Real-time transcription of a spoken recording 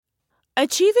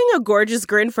Achieving a gorgeous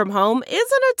grin from home isn't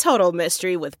a total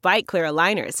mystery with Byte Clear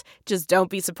aligners. Just don't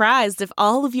be surprised if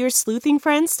all of your sleuthing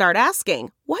friends start asking,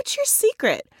 "What's your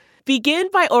secret?" Begin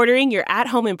by ordering your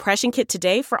at-home impression kit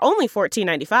today for only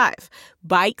 $14.95.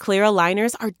 Byte Clear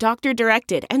aligners are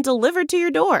doctor-directed and delivered to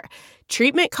your door.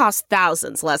 Treatment costs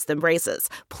thousands less than braces.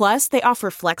 Plus, they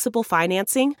offer flexible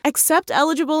financing, accept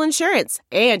eligible insurance,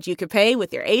 and you can pay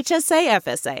with your HSA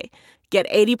FSA. Get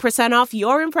 80% off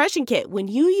your impression kit when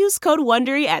you use code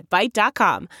WONDERY at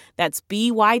Byte.com. That's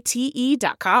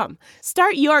BYTE.com.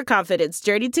 Start your confidence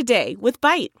journey today with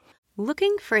Byte.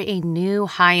 Looking for a new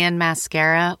high-end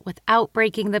mascara without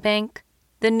breaking the bank?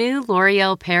 The new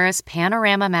L'Oreal Paris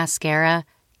Panorama Mascara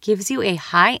gives you a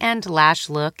high-end lash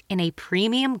look in a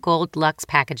premium gold luxe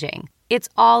packaging. It's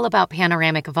all about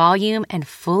panoramic volume and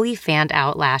fully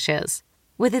fanned-out lashes.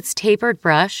 With its tapered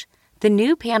brush, the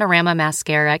new Panorama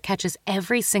Mascara catches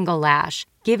every single lash,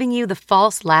 giving you the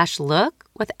false lash look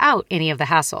without any of the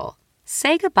hassle.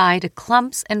 Say goodbye to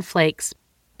clumps and flakes,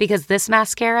 because this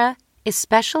mascara is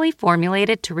specially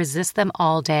formulated to resist them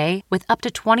all day with up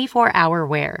to 24-hour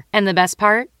wear. And the best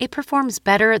part? It performs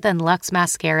better than Luxe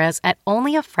mascaras at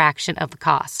only a fraction of the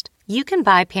cost. You can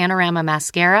buy Panorama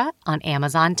Mascara on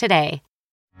Amazon today.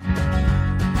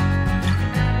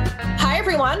 Hi,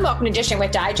 everyone. Welcome to Dishing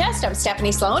with Digest. I'm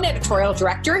Stephanie Sloan, editorial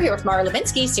director, here with Mara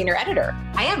Levinsky, senior editor.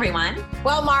 Hi, everyone.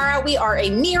 Well, Mara, we are a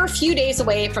mere few days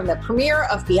away from the premiere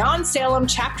of Beyond Salem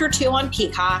Chapter 2 on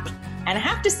Peacock. And I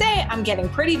have to say, I'm getting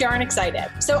pretty darn excited.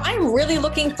 So I'm really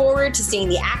looking forward to seeing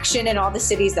the action in all the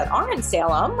cities that are in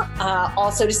Salem.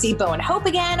 Also to see Bo and Hope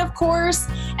again, of course.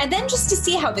 And then just to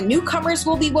see how the newcomers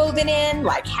will be woven in,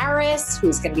 like Harris,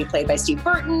 who's going to be played by Steve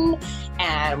Burton.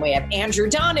 And we have Andrew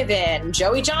Donovan,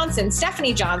 Joey Johnson,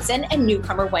 Stephanie Johnson, and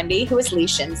newcomer Wendy, who is Lee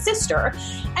Shin's sister.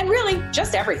 And really,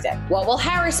 just everything. What will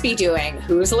Harris be doing?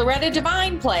 Who's Loretta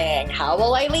Devine playing? How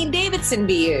will Eileen Davidson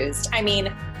be used? I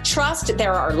mean, trust,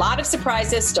 there are a lot of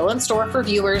surprises still in store for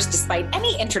viewers despite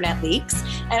any internet leaks,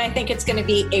 and I think it's going to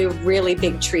be a really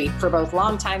big treat for both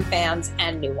longtime fans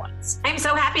and new ones. I'm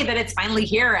so happy that it's finally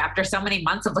here after so many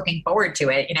months of looking forward to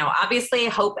it. You know, obviously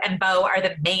Hope and Bo are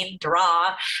the main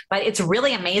draw, but it's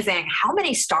really amazing how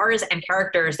many stars and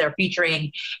characters they're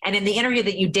featuring. And in the interview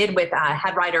that you did with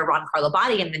head writer Ron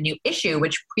Carlivati in the new issue,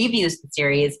 which previews the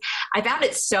series, I found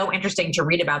it so interesting to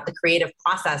read about the creative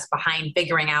process behind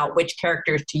figuring out which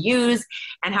characters to use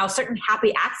and how certain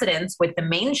happy accidents with the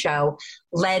main show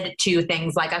led to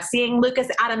things like us seeing Lucas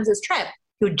Adams' Trip,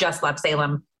 who just left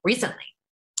Salem recently.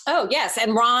 Oh, yes.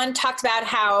 And Ron talked about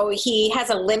how he has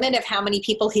a limit of how many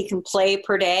people he can play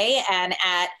per day. And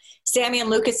at Sammy and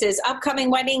Lucas's upcoming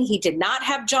wedding, he did not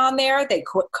have John there. They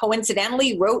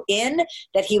coincidentally wrote in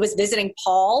that he was visiting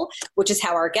Paul, which is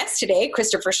how our guest today,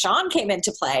 Christopher Sean, came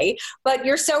into play. But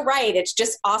you're so right. It's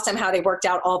just awesome how they worked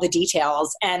out all the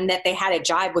details and that they had a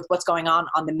jibe with what's going on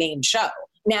the main show.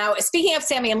 Now, speaking of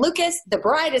Sammy and Lucas, the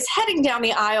bride is heading down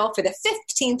the aisle for the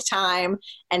 15th time.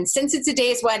 And since it's a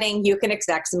day's wedding, you can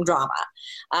expect some drama.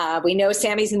 We know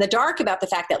Sammy's in the dark about the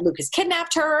fact that Lucas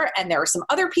kidnapped her, and there are some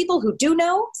other people who do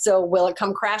know. So will it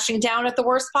come crashing down at the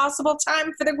worst possible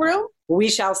time for the groom? We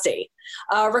shall see.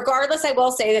 Regardless, I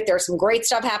will say that there's some great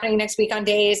stuff happening next week on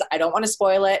Days. I don't want to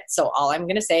spoil it. So all I'm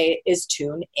going to say is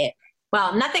tune in.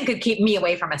 Well, nothing could keep me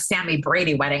away from a Sammy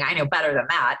Brady wedding. I know better than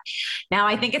that. Now,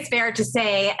 I think it's fair to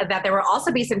say that there will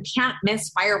also be some can't miss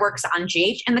fireworks on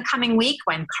GH in the coming week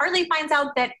when Carly finds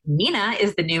out that Nina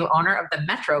is the new owner of the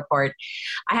Metro Court.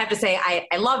 I have to say,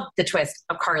 I love the twist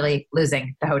of Carly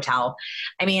losing the hotel.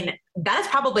 I mean, that has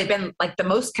probably been like the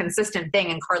most consistent thing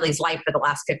in Carly's life for the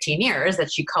last 15 years,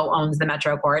 that she co-owns the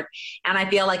Metro Court. And I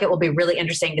feel like it will be really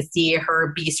interesting to see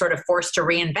her be sort of forced to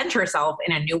reinvent herself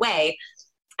in a new way.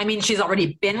 I mean, she's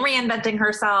already been reinventing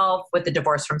herself with the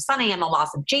divorce from Sonny and the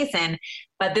loss of Jason,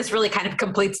 but this really kind of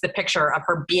completes the picture of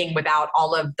her being without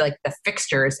all of the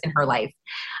fixtures in her life.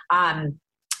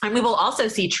 And we will also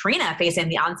see Trina facing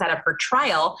the onset of her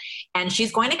trial, and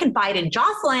she's going to confide in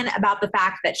Jocelyn about the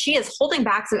fact that she is holding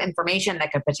back some information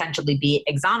that could potentially be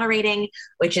exonerating,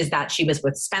 which is that she was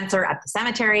with Spencer at the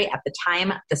cemetery at the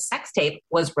time the sex tape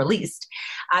was released.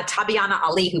 Tabiana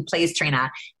Ali, who plays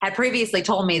Trina, had previously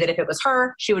told me that if it was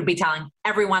her, she would be telling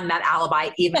everyone that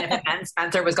alibi, even if it meant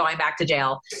Spencer was going back to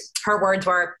jail. Her words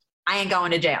were, "I ain't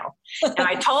going to jail." And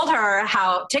I told her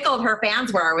how tickled her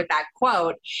fans were with that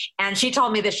quote. And she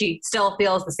told me that she still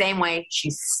feels the same way. She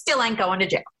still ain't going to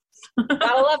jail.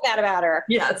 Gotta love that about her.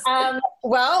 Yes.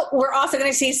 Well, we're also going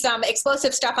to see some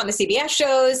explosive stuff on the CBS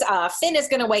shows. Finn is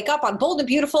going to wake up on Bold and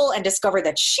Beautiful and discover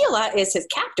that Sheila is his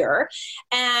captor.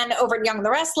 And over at Young and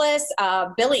the Restless,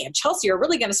 Billy and Chelsea are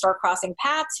really going to start crossing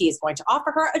paths. He is going to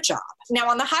offer her a job. Now,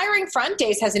 on the hiring front,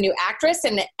 Days has a new actress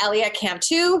in Elia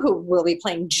Cantu, who will be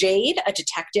playing Jade, a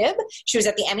detective. She was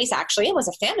at the Emmys, actually, and was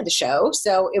a fan of the show.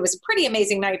 So it was a pretty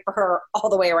amazing night for her all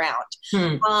the way around.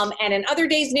 And in other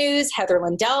Days news, Heather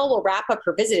Lindell will wrap up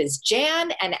her visit as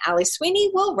Jan, and Ali Sweeney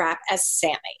will wrap as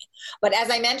Sammy. But as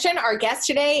I mentioned, our guest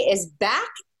today is back.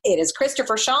 It is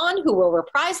Christopher Sean, who will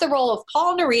reprise the role of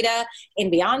Paul Narita in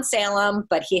Beyond Salem,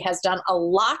 but he has done a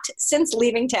lot since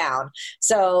leaving town.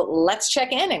 So let's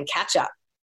check in and catch up.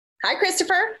 Hi,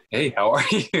 Christopher. Hey, how are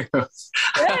you?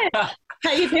 Good.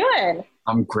 How you doing?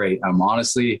 I'm great. I'm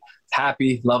honestly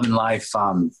happy, loving life.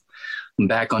 I'm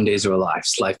back on Days of Our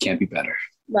Lives. Life can't be better.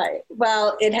 Right.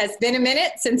 Well, it has been a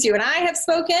minute since you and I have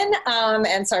spoken,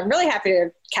 and so I'm really happy to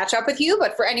catch up with you.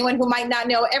 But for anyone who might not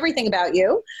know everything about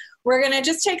you, we're going to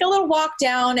just take a little walk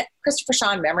down Christopher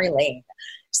Sean memory lane.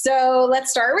 So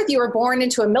let's start with, you were born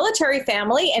into a military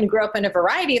family and grew up in a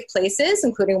variety of places,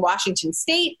 including Washington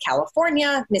State,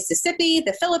 California, Mississippi,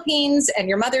 the Philippines, and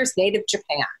your mother's native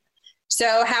Japan.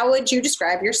 So how would you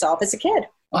describe yourself as a kid?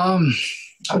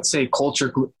 I would say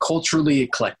culturally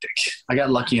eclectic. I got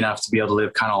lucky enough to be able to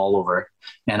live kind of all over.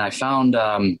 And I found,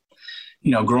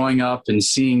 growing up and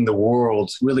seeing the world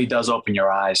really does open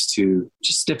your eyes to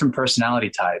just different personality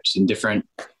types and different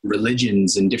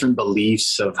religions and different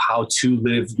beliefs of how to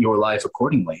live your life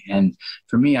accordingly. And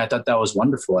for me, I thought that was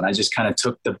wonderful. And I just kind of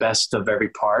took the best of every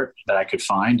part that I could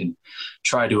find and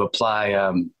try to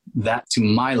apply that to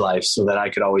my life so that I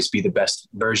could always be the best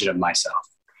version of myself.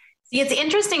 It's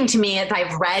interesting to me, as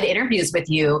I've read interviews with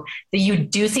you, that you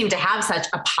do seem to have such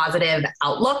a positive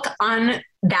outlook on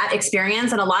that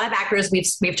experience. And a lot of actors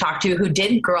we've talked to who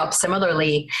did grow up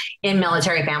similarly in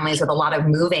military families with a lot of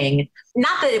moving,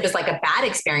 not that it was like a bad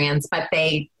experience, but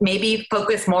they maybe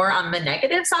focus more on the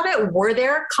negatives of it. Were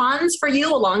there cons for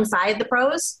you alongside the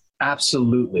pros?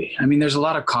 Absolutely. I mean, there's a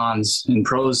lot of cons and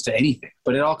pros to anything,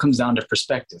 but it all comes down to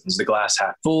perspective. Is the glass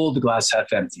half full, the glass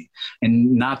half empty?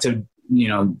 And not to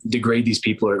degrade these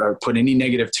people or put any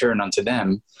negative turn onto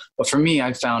them. But for me,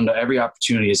 I found every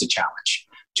opportunity is a challenge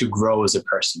to grow as a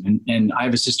person. And I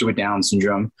have a sister with Down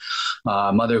syndrome,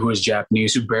 mother who is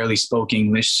Japanese, who barely spoke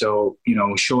English. So,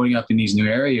 showing up in these new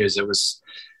areas,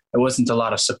 there wasn't a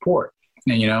lot of support.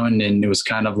 And then it was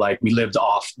kind of like we lived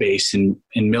off base in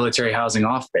military housing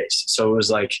off base. So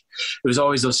it was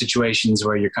always those situations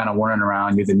where you're kind of running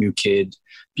around, you're the new kid,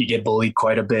 you get bullied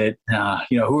quite a bit.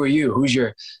 Who are you? Who's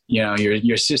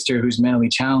your sister who's mentally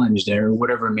challenged or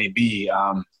whatever it may be.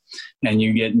 And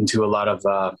you get into a lot of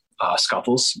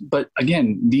scuffles. But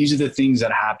again, these are the things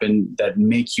that happen that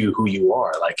make you who you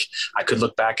are. Like I could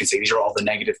look back and say, these are all the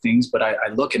negative things, but I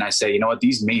look and I say, you know what,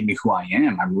 these made me who I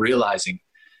am. I'm realizing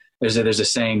there's a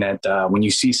saying that when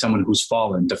you see someone who's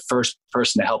fallen, the first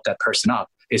person to help that person up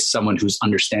is someone who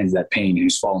understands that pain and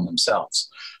who's fallen themselves.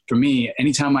 For me,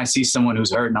 anytime I see someone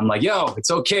who's hurt and I'm like, yo, it's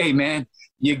okay, man.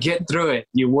 You get through it.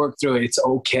 You work through it. It's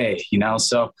okay.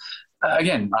 So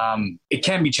again, it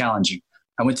can be challenging.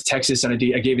 I went to Texas and I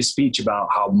gave a speech about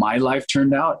how my life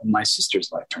turned out and my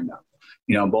sister's life turned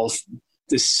out. Both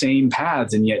the same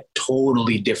paths and yet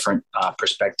totally different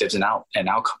perspectives and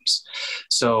outcomes.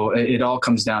 So it all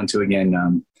comes down to,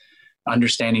 again,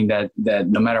 understanding that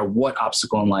no matter what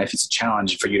obstacle in life, it's a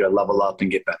challenge for you to level up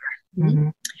and get better. Mm-hmm.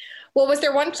 Well, was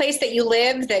there one place that you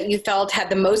lived that you felt had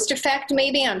the most effect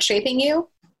maybe on shaping you?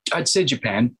 I'd say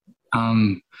Japan.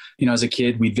 As a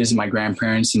kid, we'd visit my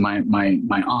grandparents and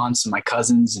my aunts and my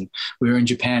cousins, and we were in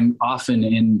Japan often.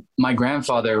 And my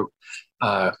grandfather,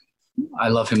 I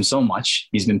love him so much.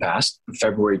 He's been passed.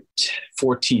 February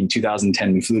 14,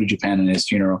 2010, we flew to Japan in his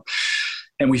funeral.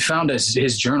 And we found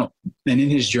his journal. And in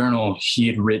his journal, he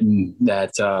had written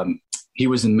that he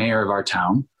was the mayor of our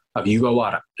town, of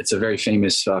Yugawara. It's a very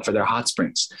famous for their hot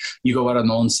springs. Yugawara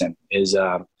no Onsen is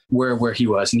where he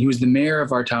was. And he was the mayor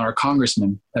of our town, or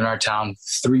congressman in our town,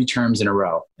 3 terms in a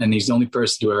row. And he's the only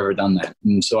person to have ever done that.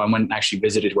 And so I went and actually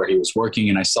visited where he was working,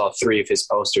 and I saw 3 of his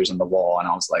posters on the wall. And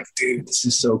I was like, dude, this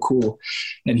is so cool.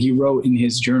 And he wrote in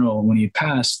his journal when he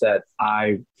passed that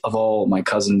I, of all my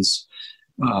cousins,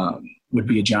 would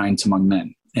be a giant among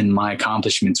men, and my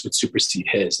accomplishments would supersede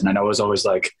his. And I was always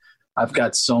like, I've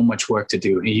got so much work to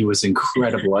do. He was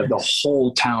incredible. The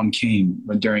whole town came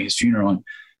during his funeral. And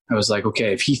I was like,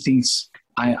 okay, if he thinks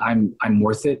I'm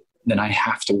worth it, then I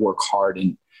have to work hard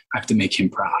and I have to make him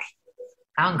proud.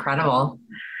 How incredible.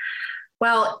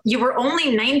 Well, you were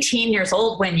only 19 years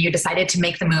old when you decided to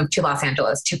make the move to Los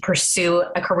Angeles to pursue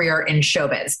a career in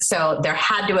showbiz. So there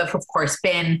had to have, of course,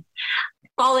 been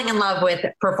falling in love with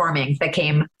performing that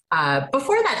came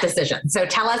before that decision. So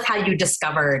tell us how you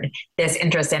discovered this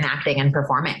interest in acting and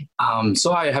performing.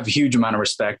 So I have a huge amount of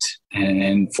respect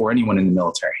and for anyone in the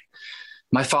military.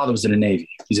 My father was in the Navy.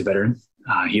 He's a veteran.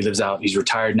 He's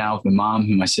retired now with my mom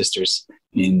and my sisters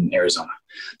in Arizona.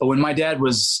 But when my dad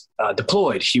was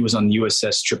deployed, he was on the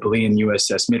USS Tripoli and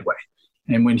USS Midway.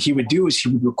 And when he would do is he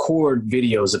would record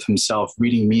videos of himself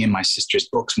reading me and my sister's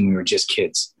books when we were just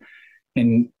kids.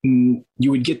 And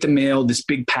you would get the mail, this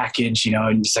big package,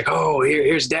 and it's like, oh,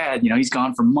 here's dad. He's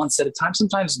gone for months at a time,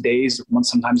 sometimes days,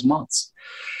 sometimes months.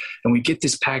 And we get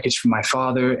this package from my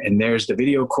father, and there's the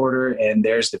video recorder, and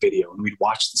there's the video. And we'd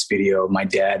watch this video of my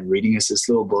dad reading us this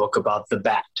little book about the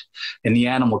bat and the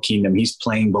animal kingdom. He's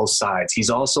playing both sides. He's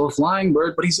also a flying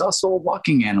bird, but he's also a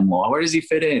walking animal. Where does he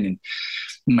fit in? And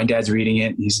my dad's reading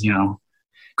it. And he's,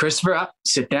 Christopher,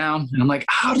 sit down. And I'm like,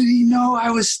 how did he know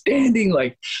I was standing?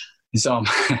 So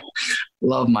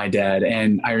love my dad.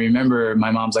 And I remember my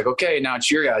mom's like, okay, now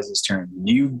it's your guys' turn.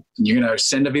 You're going to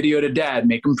send a video to dad,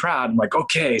 make him proud. I'm like,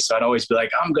 okay. So I'd always be like,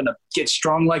 I'm going to get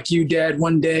strong like you, dad,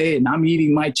 one day. And I'm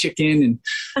eating my chicken.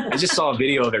 And I just saw a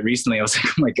video of it recently. I was like,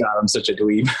 oh my God, I'm such a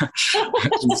dweeb.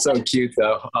 It's so cute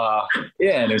though.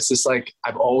 And it's just like,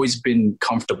 I've always been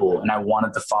comfortable and I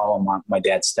wanted to follow my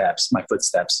dad's steps,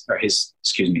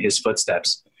 his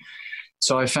footsteps.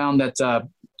 So I found that,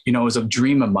 it was a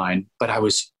dream of mine, but I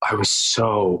was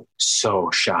so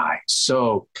shy.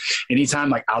 So anytime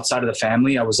like outside of the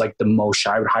family, I was like the most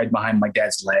shy. I would hide behind my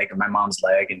dad's leg or my mom's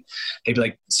leg. And they'd be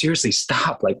like, seriously,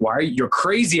 stop. Like, you're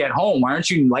crazy at home. Why aren't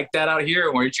you like that out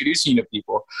here? Why aren't you introducing you to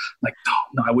people? Like,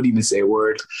 no, I wouldn't even say a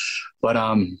word. But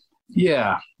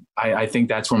I think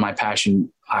that's where my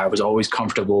passion, I was always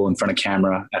comfortable in front of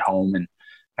camera at home. And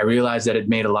I realized that it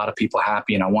made a lot of people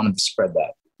happy and I wanted to spread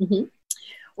that. Mm-hmm.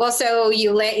 Well, so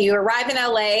you arrive in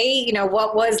LA,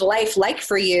 what was life like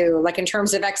for you? Like in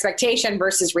terms of expectation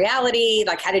versus reality?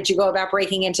 Like, how did you go about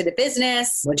breaking into the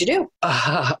business? What'd you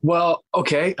do?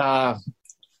 Okay.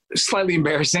 Slightly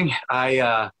embarrassing.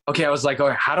 I was like, all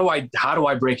right, how do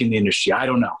I break in the industry? I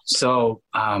don't know. So,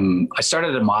 I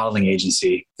started a modeling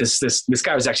agency. This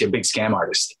guy was actually a big scam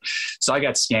artist. So I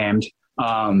got scammed.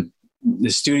 The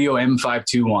Studio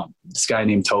M521, this guy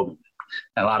named Tobin.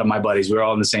 And a lot of my buddies, we were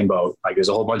all in the same boat. Like there's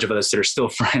a whole bunch of us that are still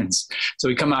friends. So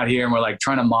we come out here and we're like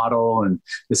trying to model. And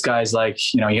this guy's like,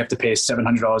 you have to pay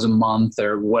 $700 a month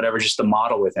or whatever, just to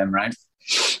model with him. Right.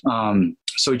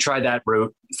 So we tried that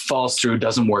route, falls through,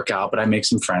 doesn't work out, but I make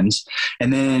some friends.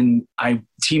 And then I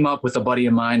team up with a buddy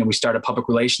of mine and we start a public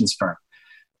relations firm.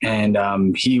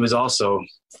 And he was also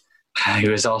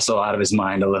out of his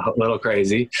mind, a little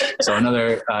crazy. So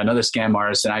another scam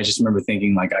artist. And I just remember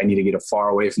thinking like, I need to get as far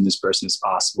away from this person as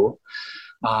possible.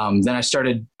 Then I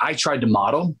tried to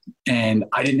model and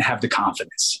I didn't have the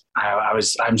confidence.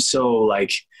 I'm so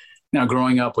like,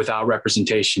 growing up without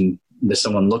representation, there's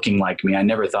someone looking like me. I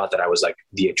never thought that I was like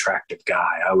the attractive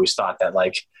guy. I always thought that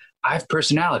like, I have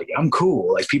personality. I'm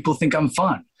cool. Like people think I'm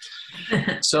fun.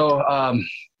 So,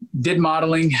 did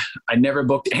modeling. I never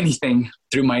booked anything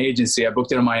through my agency. I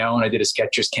booked it on my own. I did a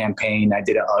Skechers campaign. I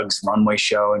did an Uggs runway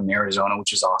show in Arizona,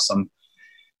 which was awesome.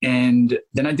 And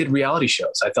then I did reality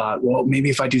shows. I thought, well, maybe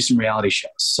if I do some reality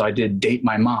shows. So I did Date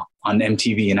My Mom on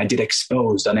MTV and I did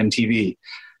Exposed on MTV.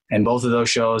 And both of those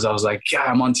shows, I was like, yeah,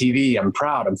 I'm on TV. I'm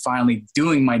proud. I'm finally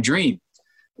doing my dream.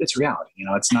 It's reality.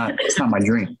 It's not my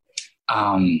dream.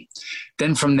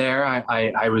 Then from there,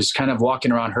 I was kind of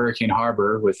walking around Hurricane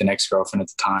Harbor with an ex-girlfriend at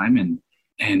the time.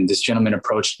 And this gentleman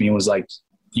approached me and was like,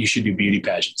 you should do beauty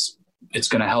pageants. It's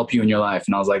going to help you in your life.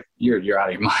 And I was like, you're out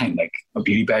of your mind. Like a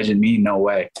beauty pageant, me? No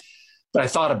way. But I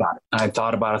thought about it. I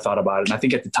thought about it. And I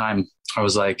think at the time I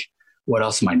was like, what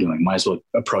else am I doing? Might as well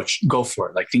go for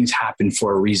it. Like things happen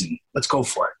for a reason. Let's go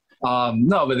for it.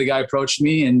 No, but the guy approached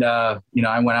me and, I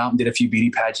went out and did a few beauty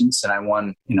pageants and I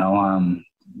won,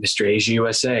 Mr. Asia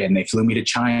USA, and they flew me to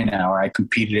China, or I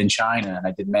competed in China and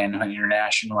I did Manhunt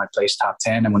International. I placed top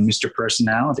 10 and won Mr.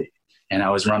 Personality, and I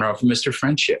was runner-up for Mr.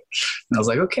 Friendship. And I was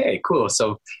like, okay, cool.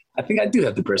 So I think I do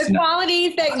have the personality. The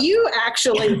qualities that you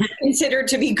actually consider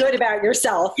to be good about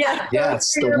yourself. Yeah. Yeah,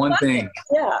 it's the one thing.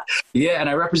 Yeah. Yeah. And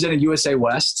I represented USA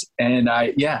West, and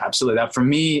absolutely. That for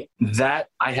me, that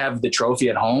I have the trophy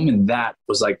at home, and that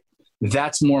was like,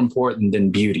 that's more important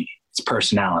than beauty. It's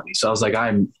personality. So I was like,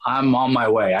 I'm on my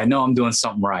way. I know I'm doing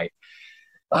something right.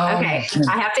 Okay.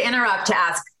 I have to interrupt to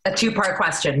ask, a two-part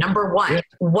question. Number one,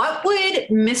 what would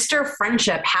Mr.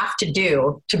 Friendship have to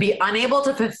do to be unable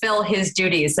to fulfill his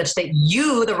duties such that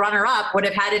you, the runner-up, would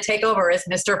have had to take over as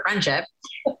Mr. Friendship?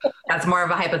 That's more of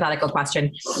a hypothetical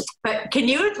question. But can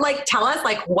you tell us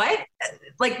what,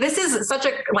 this is such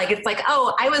a, it's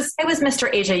oh, I was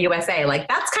Mr. Asia USA.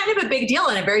 That's kind of a big deal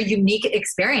and a very unique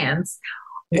experience.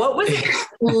 What was it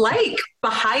like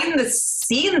behind the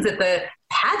scenes at the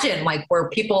pageant? Were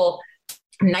people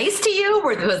nice to you?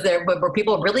 Were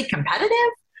people really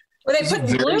competitive? Were they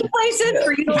putting blue places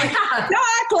for you to act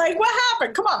what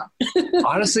happened? Come on.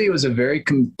 Honestly, it was a very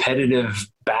competitive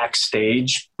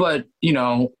backstage, but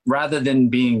rather than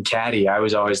being catty, I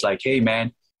was always like, hey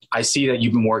man, I see that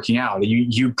you've been working out.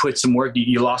 You put some work,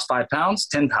 you lost 5 pounds,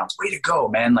 10 pounds. Way to go,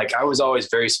 man. I was always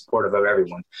very supportive of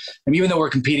everyone. And even though we're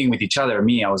competing with each other,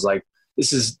 I was like,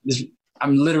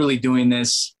 I'm literally doing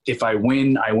this. If I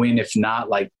win, I win. If not,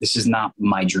 this is not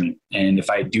my dream. And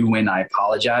if I do win, I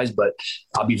apologize, but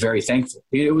I'll be very thankful.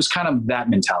 It was kind of that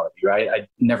mentality, right? I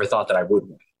never thought that I would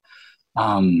win.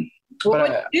 What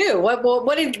did you do? What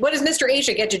does Mr.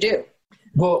 Asia get to do?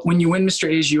 Well, when you win Mr.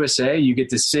 Asia USA, you get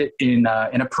to sit in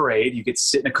a parade. You get to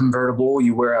sit in a convertible.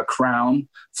 You wear a crown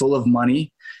full of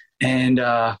money, and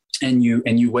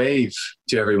you wave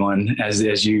to everyone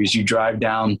as you drive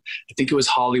down. I think it was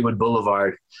Hollywood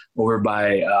Boulevard over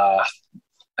by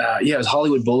it was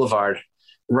Hollywood Boulevard,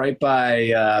 right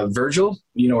by Virgil.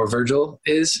 You know where Virgil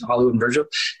is, Hollywood and Virgil.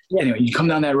 Yeah. Anyway, you come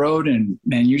down that road and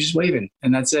man, you're just waving,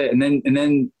 and that's it. And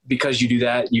then because you do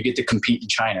that, you get to compete in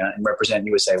China and represent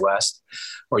USA West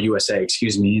or USA,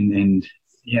 excuse me. And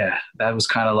yeah, that was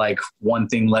kind of one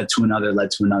thing led to another,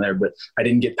 but I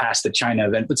didn't get past the China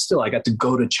event, but still I got to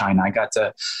go to China. I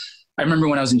remember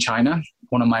when I was in China,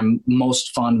 one of my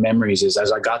most fond memories is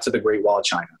as I got to the Great Wall of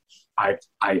China, I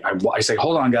say,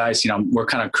 hold on guys, we're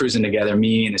kind of cruising together,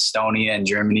 me and Estonia and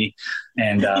Germany.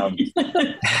 And,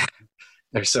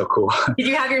 they're so cool. Did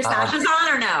you have your sashes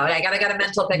on or no? I got a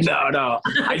mental picture. No.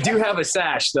 I do have a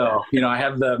sash though. I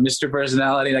have the Mr.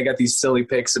 Personality, and I got these silly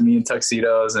pics of me in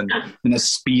tuxedos and in a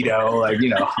Speedo,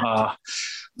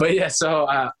 but yeah, so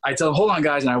I tell them, hold on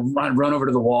guys. And I run over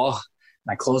to the wall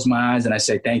and I close my eyes and I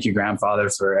say, thank you, grandfather,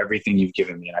 for everything you've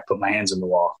given me. And I put my hands on the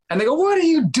wall and they go, what are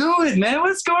you doing, man?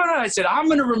 What's going on? I said, I'm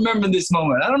going to remember this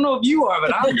moment. I don't know if you are,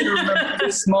 but I'm going to remember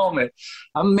this moment.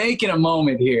 I'm making a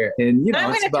moment here. And,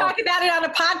 I'm going to talk about it on a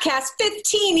podcast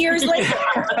 15 years later.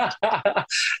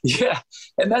 Yeah.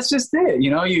 And that's just it.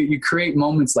 You create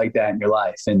moments like that in your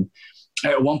life. And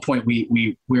at one point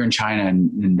we were in China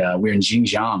and we were in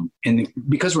Xinjiang, and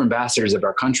because we're ambassadors of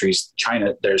our countries,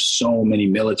 China, there's so many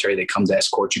military that come to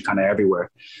escort you kind of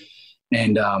everywhere.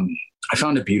 And I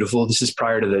found it beautiful. This is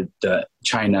prior to the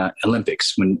China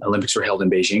Olympics, when Olympics were held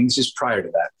in Beijing. This is prior to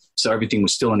that. So everything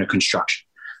was still under construction.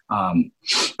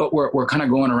 But we're kind of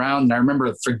going around, and I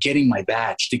remember forgetting my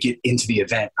badge to get into the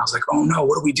event. I was like, oh no,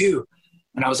 what do we do?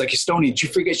 And I was like, Estonia, did you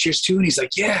forget yours too? And he's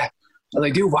like, yeah. I was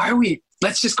like, dude,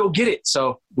 let's just go get it.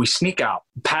 So we sneak out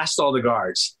past all the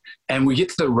guards and we get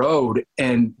to the road,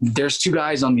 and there's 2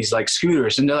 guys on these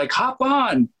scooters, and they're like, hop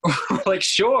on. We're like,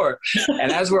 sure.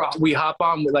 And as we hop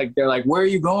on, they're like, where are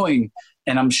you going?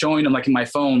 And I'm showing them in my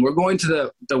phone, we're going to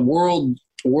the world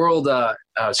hotel,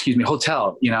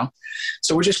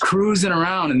 So we're just cruising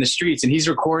around in the streets, and he's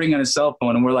recording on his cell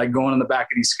phone, and we're going on the back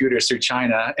of these scooters through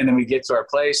China. And then we get to our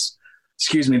place.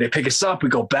 They pick us up. We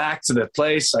go back to the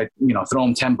place. I, throw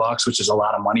them $10, which is a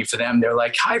lot of money for them. They're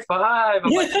like, high five.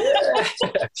 I'm like, yeah.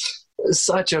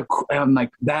 I'm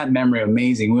like, that memory,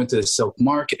 amazing. We went to the Silk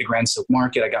Market, the Grand Silk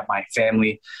Market. I got my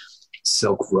family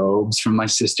silk robes from my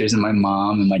sisters and my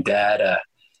mom and my dad.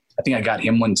 I think I got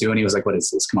him one too. And he was like, what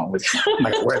is this? Come on with me. I'm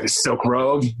like, wear this silk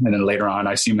robe. And then later on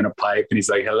I see him in a pipe and he's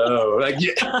like, hello. Like,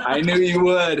 yeah, I knew you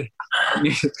would.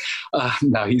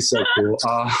 No, he's so cool.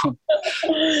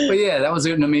 But yeah, that was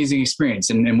an amazing experience.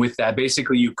 And with that,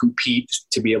 basically you compete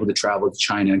to be able to travel to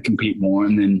China and compete more.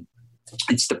 And then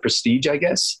it's the prestige, I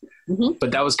guess. Mm-hmm. But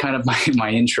that was kind of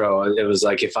my intro. It was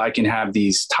like, if I can have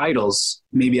these titles,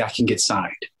 maybe I can get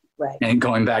signed. Right. And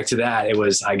going back to that,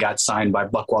 I got signed by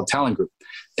Buchwald Talent Group.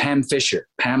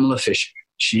 Pamela Fisher.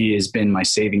 She has been my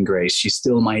saving grace. She's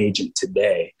still my agent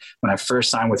today. When I first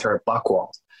signed with her at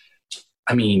Buchwald,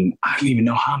 I don't even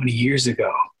know how many years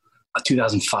ago,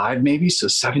 2005 maybe. So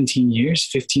 17 years,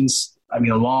 15, a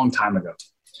long time ago.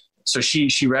 So she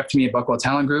repped me at Buchwald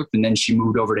Talent Group, and then she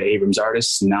moved over to Abrams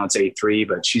Artists, and now it's A3,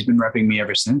 but she's been repping me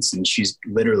ever since. And she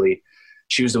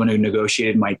was the one who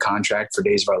negotiated my contract for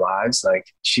Days of Our Lives. Like,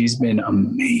 she's been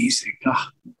amazing.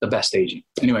 The best agent.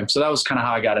 Anyway, so that was kind of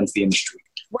how I got into the industry.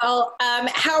 Well,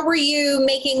 how were you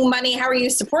making money? How were you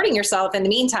supporting yourself in the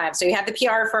meantime? So you had the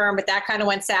PR firm, but that kind of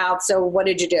went south. So what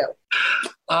did you do?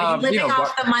 Were you living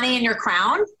off the money in your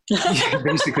crown? Yeah,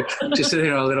 basically, just a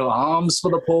little alms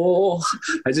for the poor.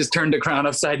 I just turned the crown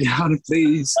upside down,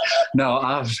 please.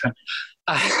 No,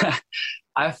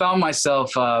 I found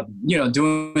myself,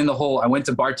 doing the whole. I went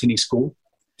to bartending school,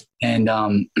 and I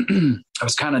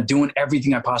was kind of doing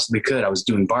everything I possibly could. I was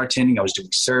doing bartending. I was doing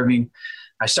serving.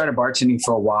 I started bartending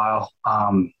for a while.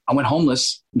 I went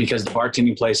homeless because the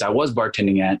bartending place I was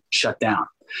bartending at shut down.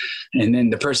 And then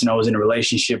the person I was in a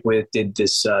relationship with did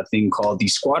this thing called the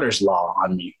squatter's law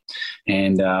on me.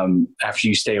 And after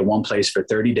you stay at one place for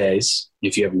 30 days,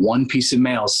 if you have one piece of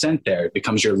mail sent there, it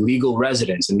becomes your legal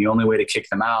residence. And the only way to kick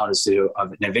them out is to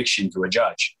an eviction through a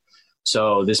judge.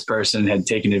 So this person had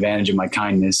taken advantage of my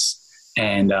kindness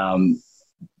and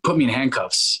put me in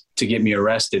handcuffs to get me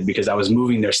arrested because I was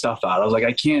moving their stuff out. I was like,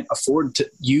 I can't afford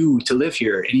you to live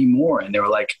here anymore. And they were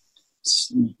like,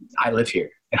 I live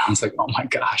here. And I was like, oh my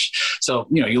gosh. So,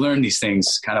 you learn these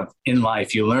things kind of in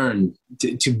life. You learn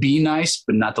to be nice,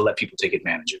 but not to let people take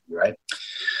advantage of you, right?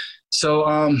 So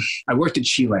I worked at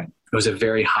Chilan. It was a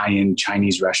very high-end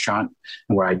Chinese restaurant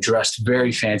where I dressed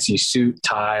very fancy, suit,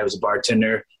 tie. I was a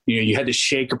bartender. You had to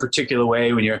shake a particular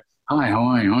way when you're, hi, how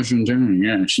are you? How's your dinner?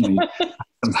 Yeah.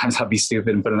 Sometimes I'll be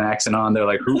stupid and put an accent on. They're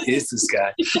like, who is this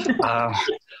guy?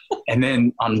 And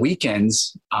then on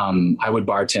weekends, I would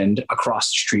bartend across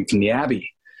the street from the Abbey.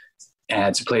 And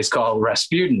it's a place called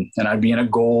Rasputin. And I'd be in a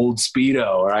gold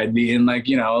Speedo, or I'd be in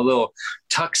a little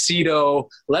tuxedo,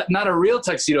 not a real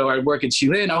tuxedo. I'd work at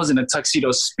Chilan. I was in a tuxedo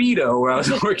Speedo where I was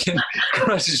working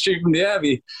across the street from the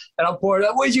Abbey. And I'm pouring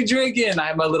up, what you drinking? I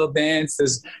have my little dance.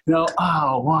 There's,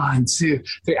 1, 2,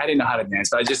 3. I didn't know how to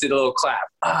dance, but I just did a little clap.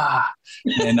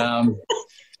 And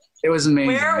it was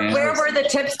amazing. Where were the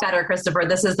tips better, Christopher?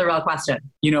 This is the real question.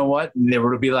 You know what? They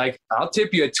would be like, I'll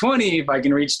tip you a 20 if I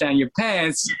can reach down your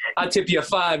pants. I'll tip you a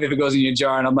 5 if it goes in your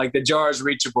jar. And I'm like, the jar is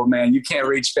reachable, man. You can't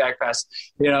reach back past,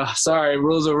 sorry,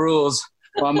 rules are rules.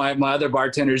 While my other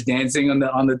bartender's dancing on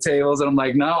the tables. And I'm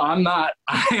like, no, I'm not.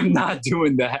 I am not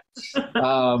doing that.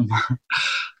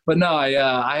 But no,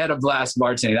 I had a blast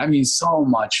bartending. I mean, so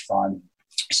much fun.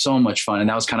 So much fun. And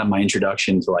that was kind of my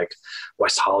introduction to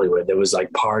West Hollywood. There was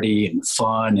party and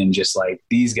fun and just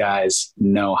these guys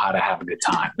know how to have a good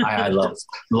time. I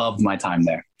loved my time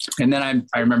there. And then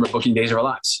I remember booking Days of Our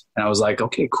Lives. And I was like,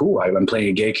 okay, cool. I'm playing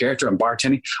a gay character. I'm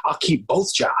bartending. I'll keep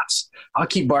both jobs. I'll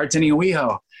keep bartending in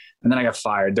WeHo. And then I got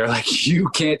fired. They're like, you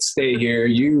can't stay here.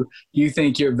 You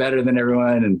think you're better than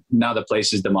everyone. And now the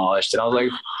place is demolished. And I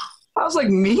was like,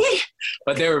 me?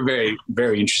 But they were very,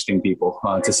 very interesting people,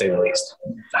 to say the least.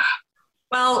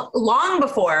 Well, long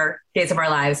before Days of Our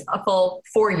Lives, a full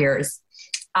 4 years,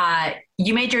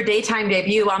 you made your daytime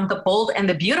debut on The Bold and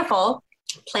the Beautiful,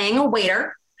 playing a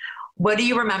waiter. What do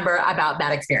you remember about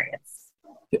that experience?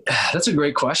 That's a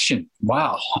great question.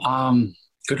 Wow.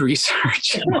 Good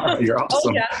research. You're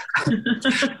awesome. Oh,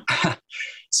 yeah.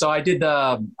 So I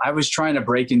was trying to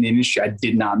break in the industry. I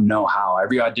did not know how.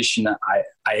 Every audition I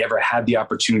ever had the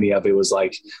opportunity of, it was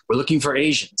like, we're looking for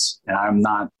Asians. And I'm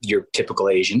not your typical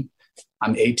Asian.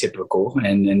 I'm atypical.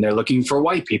 And they're looking for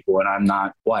white people. And I'm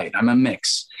not white. I'm a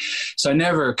mix. So I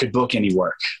never could book any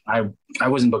work. I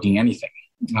wasn't booking anything.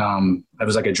 I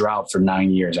was like a drought for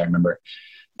 9 years, I remember.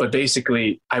 But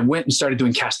basically, I went and started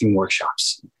doing casting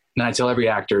workshops. And I tell every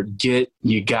actor,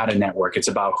 you got to network. It's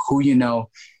about who you know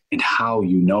and how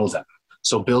you know them.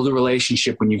 So build a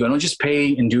relationship when you go. Don't just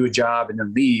pay and do a job and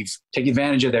then leave. Take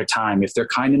advantage of their time. If they're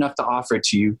kind enough to offer it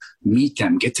to you, meet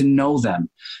them, get to know them,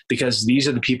 because these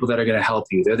are the people that are going to help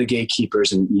you. They're the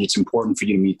gatekeepers, and it's important for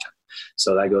you to meet them.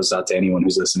 So that goes out to anyone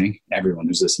who's listening. Everyone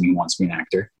who's listening wants to be an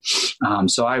actor.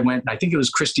 So I went, I think it was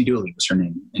Christy Dooley was her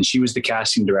name. And she was the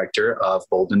casting director of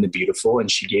Bold and the Beautiful. And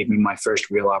she gave me my first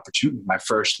real opportunity, my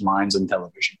first lines on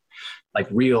television. Like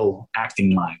real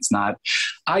acting lines, not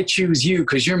I choose you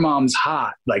because your mom's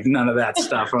hot. Like none of that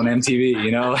stuff on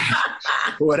MTV,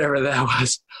 whatever that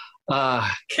was.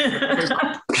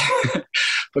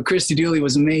 But Christy Dooley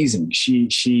was amazing. She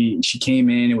came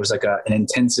in. It was like an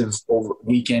intensive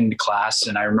weekend class.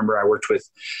 And I remember I worked with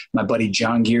my buddy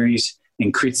John Gearys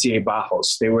and Kritzie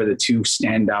Bajos. They were the two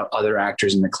standout other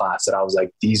actors in the class that I was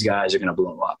like, these guys are going to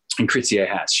blow up. And Kritzie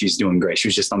has. She's doing great. She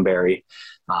was just on Barry.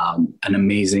 An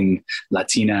amazing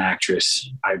Latina actress.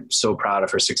 I'm so proud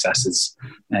of her successes,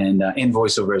 and in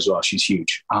voiceover as well. She's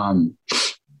huge.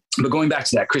 But going back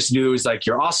to that, Christy Dooley was like,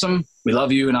 you're awesome. We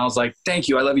love you. And I was like, thank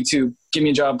you. I love you too. Give me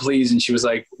a job, please. And she was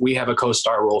like, we have a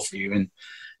co-star role for you. And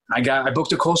I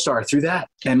booked a co-star through that.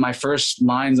 And my first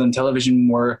lines on television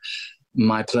were,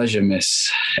 My pleasure,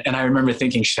 miss. And I remember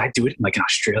thinking, should I do it in like an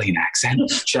Australian accent?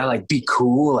 Should I like be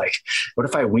cool? Like, what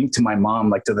if I wink to my mom,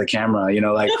 like to the camera,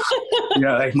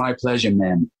 like my pleasure,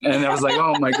 man. And I was like,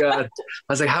 oh my God. I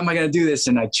was like, how am I going to do this?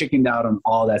 And I chickened out on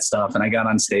all that stuff. And I got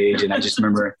on stage and I just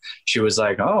remember she was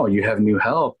like, oh, you have new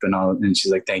help. And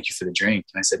she's like, thank you for the drink.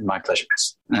 And I said, my pleasure,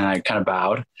 miss. And I kind of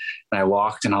bowed and I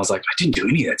walked and I was like, I didn't do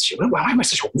any of that shit. Why am I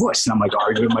such a wuss? And I'm like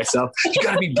arguing with myself. You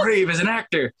got to be brave as an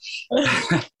actor.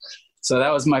 So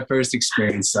that was my first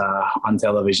experience on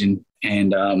television.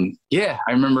 And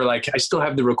I remember I still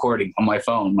have the recording on my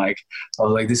phone. I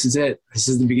was like, this is it. This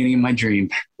is the beginning of my dream.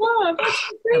 Oh,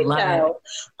 that's great, though.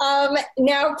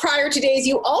 Now, prior to Days,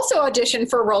 you also auditioned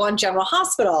for a role on General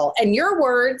Hospital. And your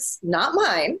words, not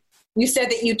mine, you said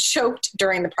that you choked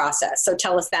during the process. So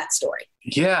tell us that story.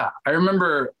 Yeah, I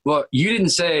remember, well, you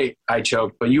didn't say I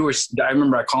choked, but I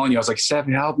remember I calling you. I was like,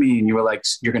 Stephanie, help me. And you were like,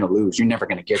 you're going to lose. You're never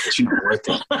going to get this. You're not worth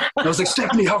it. And I was like,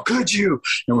 Stephanie, how could you?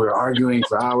 And we were arguing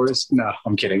for hours. No,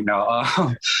 I'm kidding. No.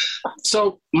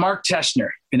 So Mark Teschner,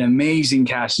 an amazing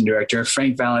casting director,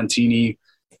 Frank Valentini,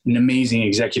 an amazing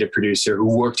executive producer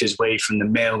who worked his way from the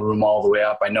mailroom all the way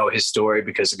up. I know his story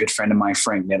because a good friend of mine,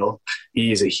 Frank Niddle,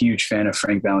 he is a huge fan of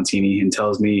Frank Valentini and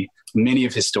tells me many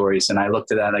of his stories. And I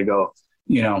looked at that and I go,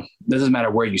 doesn't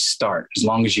matter where you start. As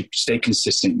long as you stay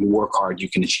consistent, you work hard, you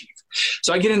can achieve.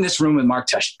 So I get in this room with Mark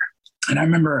Teschner and I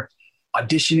remember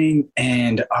auditioning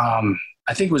and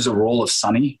I think it was a role of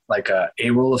Sonny, like a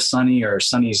role of Sonny or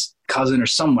Sonny's cousin or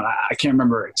someone. I can't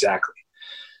remember exactly.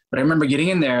 But I remember getting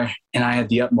in there and I had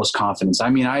the utmost confidence. I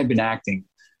mean, I had been acting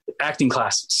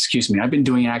classes, I've been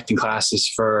doing acting classes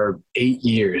for 8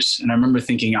 years. And I remember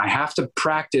thinking I have to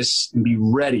practice and be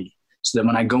ready so that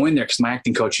when I go in there, because my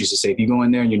acting coach used to say, if you go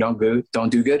in there and you don't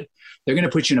do good, they're going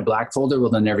to put you in a black folder. Well,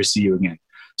 they'll never see you again.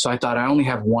 So I thought I only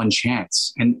have one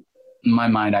chance. And in my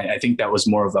mind, I think that was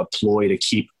more of a ploy to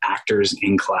keep actors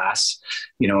in class,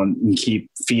 and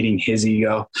keep feeding his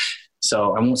ego.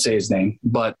 So I won't say his name,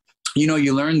 but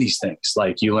you learn these things.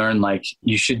 You learn,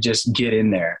 you should just get in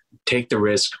there, take the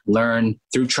risk, learn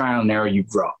through trial and error, you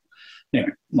grow.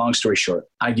 Anyway, long story short,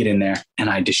 I get in there and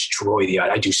I destroy the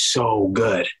art. I do so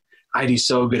good.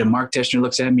 And Mark Teschner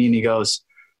looks at me and he goes,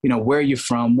 where are you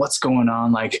from? What's going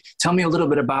on? Tell me a little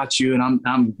bit about you. And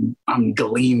I'm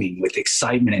gleaming with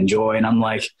excitement and joy. And I'm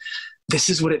like, this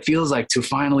is what it feels like to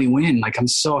finally win. I'm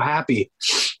so happy.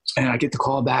 And I get the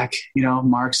call back,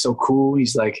 Mark's so cool.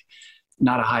 He's like,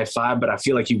 not a high five, but I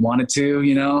feel like he wanted to,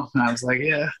 And I was like,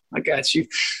 yeah, I got you.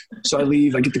 So I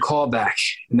leave, I get the call back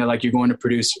and they're like, you're going to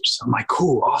producers. I'm like,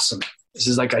 cool, awesome. This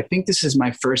is I think this is my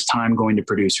first time going to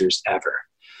producers ever.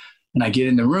 And I get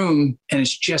in the room and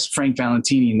it's just Frank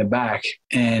Valentini in the back.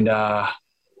 And I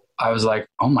was like,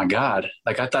 oh my God.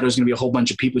 I thought it was going to be a whole bunch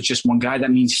of people. It's just one guy.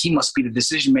 That means he must be the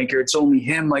decision maker. It's only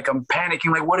him. I'm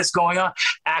panicking. What is going on?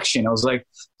 Action. I was like,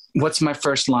 what's my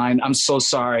first line? I'm so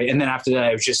sorry. And then after that,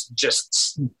 I was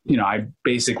just I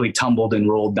basically tumbled and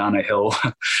rolled down a hill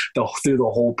through the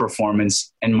whole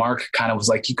performance. And Mark kind of was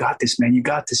like, you got this, man. You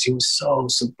got this. He was so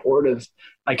supportive.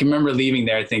 I can remember leaving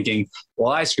there thinking,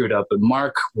 well, I screwed up, but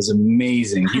Mark was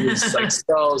amazing. He was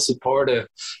so supportive.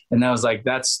 And I was like,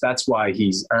 that's why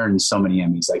he's earned so many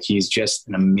Emmys. He's just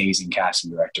an amazing casting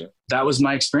director. That was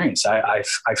my experience. I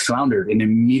floundered. And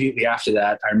immediately after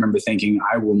that, I remember thinking,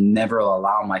 I will never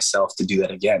allow myself to do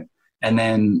that again. And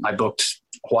then I booked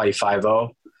Hawaii Five-0.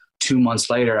 2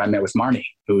 months later, I met with Marnie,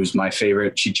 who's my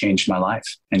favorite. She changed my life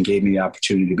and gave me the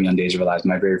opportunity to be on Days of Our Lives,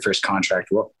 my very first contract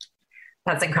role.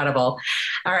 That's incredible.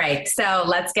 All right. So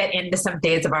let's get into some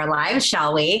Days of Our Lives,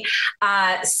 shall we?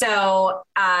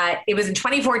 It was in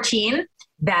 2014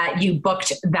 that you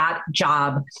booked that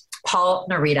job, Paul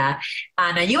Narita.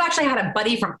 Now, you actually had a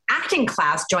buddy from acting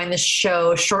class join the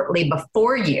show shortly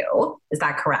before you. Is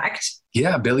that correct?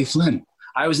 Yeah, Billy Flynn.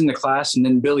 I was in the class and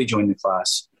then Billy joined the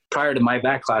class. Prior to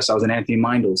that class, I was in Anthony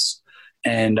Meindl's.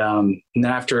 And then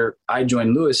after I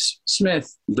joined Lewis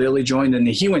Smith, Billy joined and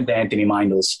he went to Anthony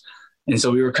Meindl's. And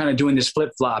so we were kind of doing this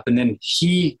flip-flop, and then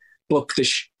he booked the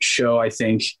show, I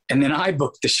think, and then I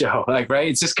booked the show, right?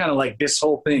 It's just kind of this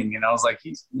whole thing. And I was like,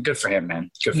 he's good for him, man.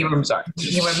 Good for him. Sorry.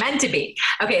 You were meant to be.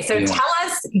 Okay. So Tell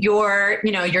us your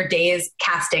Days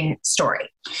casting story.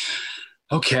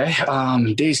 Okay.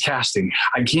 Days casting.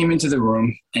 I came into the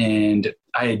room and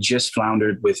I had just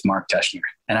floundered with Mark Teschner.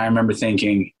 And I remember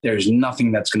thinking, there's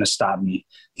nothing that's going to stop me.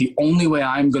 The only way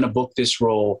I'm going to book this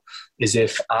role is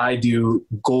if I do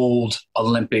gold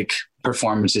Olympic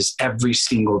performances every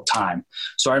single time.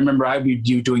 So I remember I would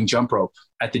be doing jump rope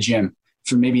at the gym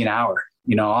for maybe an hour,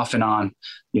 off and on,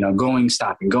 going,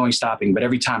 stopping. But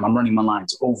every time I'm running my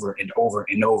lines over and over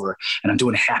and over, and I'm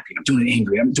doing it happy, I'm doing it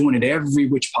angry, I'm doing it every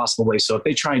which possible way. So if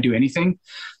they try and do anything,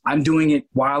 I'm doing it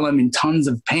while I'm in tons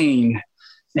of pain.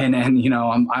 And I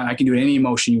can do any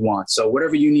emotion you want. So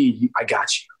whatever you need, I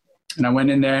got you. And I went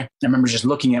in there. I remember just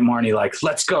looking at Marnie like,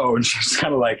 let's go. And she was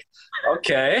kind of like,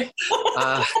 okay,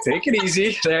 take it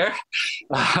easy there.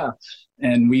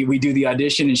 And we do the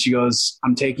audition, and she goes,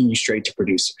 I'm taking you straight to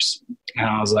producers. And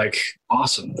I was like,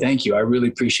 awesome. Thank you. I really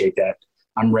appreciate that.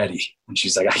 I'm ready. And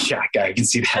she's like, yeah, I can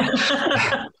see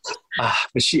that.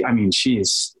 But she's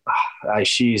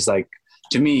like,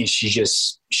 to me,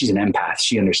 she's an empath.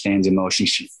 She understands emotion.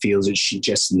 She feels it. She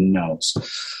just knows.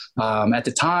 At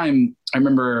the time, I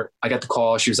remember I got the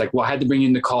call. She was like, well, I had to bring you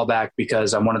in the call back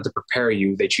because I wanted to prepare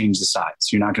you. They changed the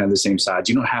sides. You're not going to have the same sides.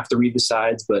 You don't have to read the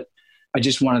sides, but I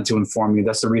just wanted to inform you.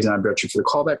 That's the reason I brought you for the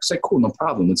callback. It's like, cool, no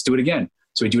problem. Let's do it again.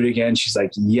 So we do it again. She's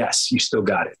like, yes, you still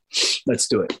got it. Let's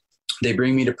do it. They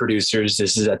bring me to producers.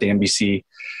 This is at the NBC,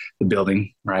 the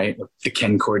building, right? The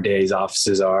Ken Corday's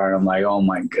offices are. And I'm like, oh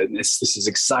my goodness, this is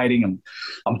exciting.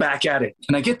 I'm back at it.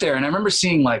 And I get there and I remember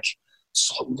seeing like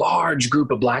a large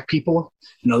group of Black people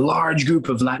and a large group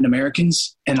of Latin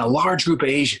Americans and a large group of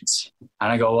Asians.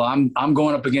 And I go, well, I'm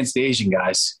going up against the Asian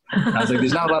guys. And I was like,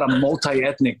 there's not a lot of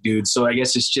multi-ethnic dudes. So I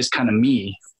guess it's just kind of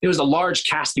me. It was a large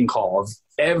casting call of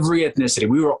every ethnicity.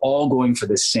 We were all going for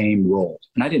the same role.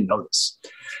 And I didn't know this.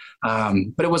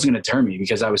 But it wasn't going to deter me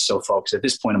because I was so focused. At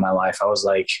this point in my life, I was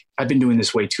like, I've been doing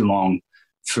this way too long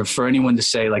for anyone to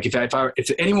say, like, if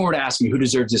anyone were to ask me who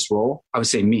deserves this role, I would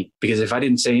say me. Because if I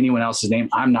didn't say anyone else's name,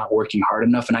 I'm not working hard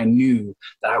enough. And I knew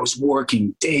that I was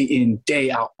working day in,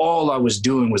 day out. All I was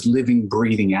doing was living,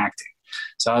 breathing, acting.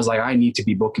 So I was like, I need to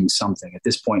be booking something at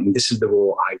this point, and this is the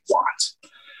role I want.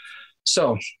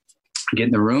 So I get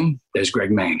in the room, there's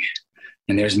Greg Mang.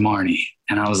 And there's Marnie.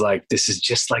 And I was like, this is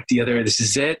just like the other, this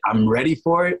is it. I'm ready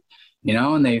for it.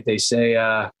 And they say,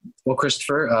 well,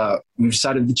 Christopher, we've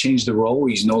decided to change the role.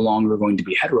 He's no longer going to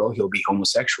be hetero. He'll be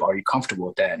homosexual. Are you comfortable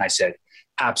with that? And I said,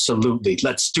 absolutely.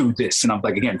 Let's do this. And I'm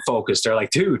like, again, focused. They're like,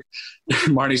 dude,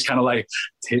 Marnie's kind of like,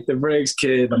 hit the brakes,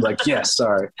 kid. I'm like, yes,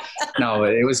 sorry. No,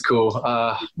 it was cool.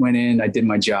 Went in, I did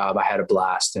my job. I had a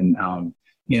blast. And,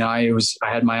 I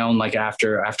had my own, like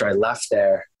after I left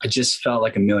there, I just felt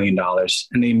like $1 million.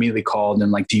 And they immediately called and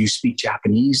like, do you speak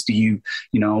Japanese? Do you,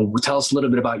 tell us a little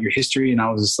bit about your history? And I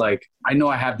was just like, I know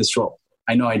I have this role.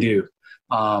 I know I do.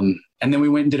 And then we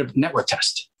went and did a network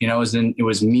test. It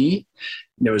was me.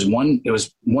 It was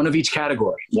one of each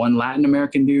category, one Latin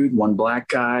American dude, one Black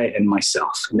guy, and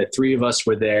myself. And the three of us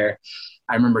were there.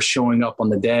 I remember showing up on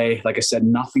the day. Like I said,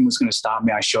 nothing was going to stop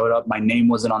me. I showed up. My name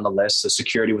wasn't on the list. So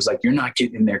security was like, you're not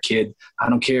getting in there, kid. I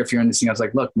don't care if you're in this thing. I was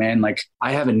like, look, man, like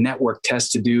I have a network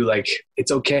test to do. Like,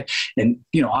 it's okay. And,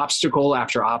 obstacle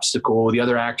after obstacle, the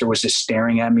other actor was just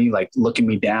staring at me, like looking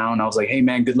me down. I was like, hey,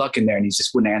 man, good luck in there. And he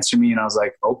just wouldn't answer me. And I was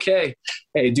like, okay,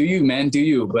 hey, do you, man, do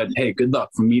you. But hey, good luck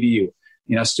from me to you.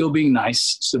 Still being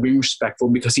nice, still being respectful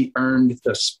because he earned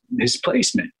his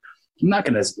placement. I'm not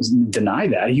going to deny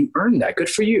that. You earned that. Good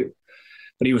for you.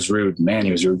 But he was rude. Man,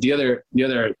 he was rude. The other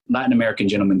Latin American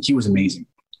gentleman, he was amazing.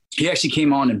 He actually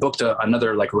came on and booked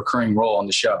another like recurring role on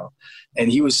the show.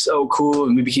 And he was so cool.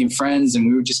 And we became friends and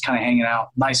we were just kind of hanging out.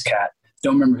 Nice cat.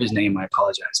 Don't remember his name. I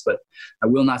apologize. But I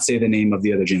will not say the name of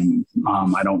the other gentleman.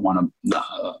 I don't want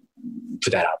to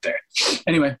put that out there.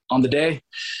 Anyway, on the day,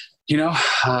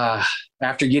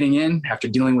 after getting in, after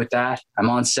dealing with that, I'm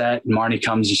on set and Marnie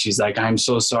comes and she's like, I'm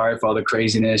so sorry for all the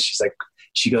craziness. She's like,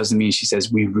 she goes to me and she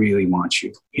says, we really want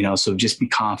you, so just be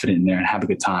confident in there and have a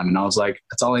good time. And I was like,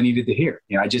 that's all I needed to hear.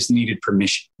 I just needed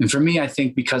permission. And for me, I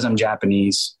think because I'm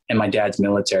Japanese and my dad's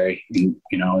military, and,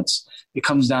 it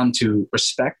comes down to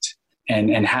respect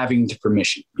and having the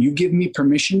permission. You give me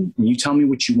permission and you tell me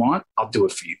what you want, I'll do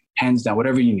it for you. Hands down,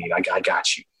 whatever you need, I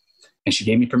got you. And she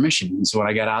gave me permission. And so when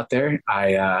I got out there,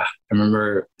 I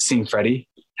remember seeing Freddie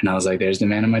and I was like, there's the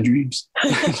man of my dreams.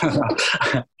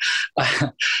 I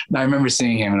remember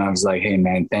seeing him and I was like, hey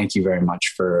man, thank you very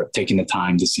much for taking the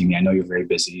time to see me. I know you're very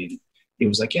busy. And he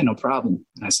was like, yeah, no problem.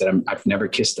 And I said, I've never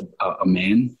kissed a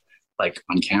man like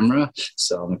on camera.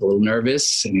 So I'm like a little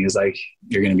nervous. And he was like,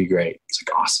 you're going to be great. It's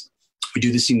like, awesome. We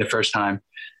do the scene the first time.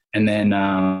 And then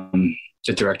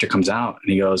the director comes out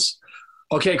and he goes,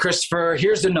 okay, Christopher,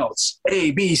 here's the notes.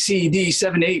 A, B, C, D,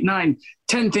 7, 8, 9,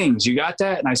 10 things. You got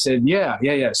that? And I said, yeah.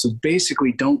 So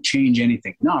basically don't change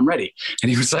anything. No, I'm ready. And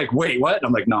he was like, wait, what? And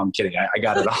I'm like, no, I'm kidding. I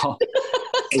got it all.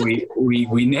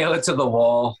 we nail it to the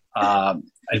wall.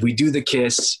 We do the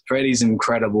kiss. Freddie's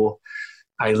incredible.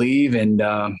 I leave and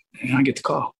I get the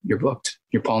call. You're booked.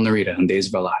 You're Paul Narita on Days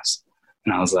of Our Lives.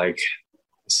 And I was like,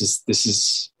 this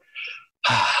is,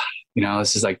 you know,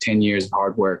 this is like 10 years of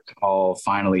hard work, all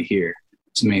finally here.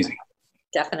 It's amazing.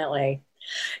 Definitely.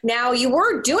 Now, you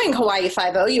were doing Hawaii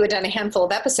Five-0. You had done a handful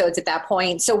of episodes at that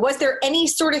point. So was there any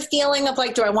sort of feeling of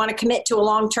like, do I want to commit to a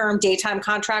long-term daytime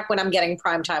contract when I'm getting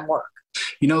primetime work?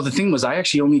 You know, the thing was, I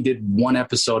actually only did one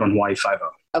episode on Hawaii Five-0.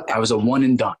 Okay. I was a one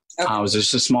and done. Okay. It was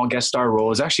just a small guest star role. It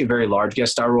was actually a very large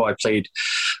guest star role. I played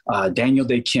Daniel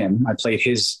Day Kim. I played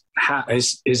his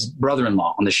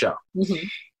brother-in-law on the show. Mm-hmm.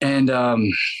 And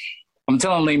I'm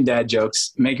telling lame dad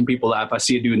jokes, making people laugh. I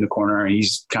see a dude in the corner, and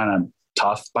he's kind of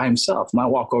tough by himself. I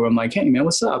walk over, I'm like, hey, man,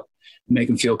 what's up? Make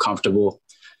him feel comfortable.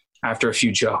 After a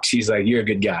few jokes, he's like, you're a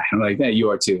good guy. I'm like, yeah, you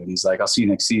are too. And he's like, I'll see you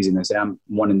next season. I said, I'm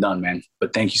one and done, man.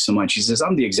 But thank you so much. He says,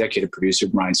 I'm the executive producer,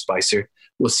 Brian Spicer.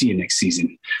 We'll see you next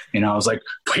season. And I was like,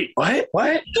 wait,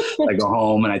 what? I go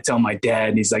home and I tell my dad,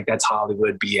 and he's like, that's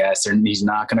Hollywood BS. And he's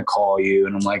not going to call you.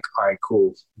 And I'm like, all right,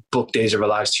 cool. Book Days of Our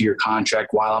Lives 2-year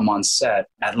contract. While I'm on set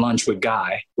at lunch with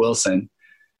Guy Wilson,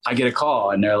 I get a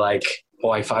call and they're like,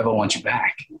 Hawaii Five-0 wants you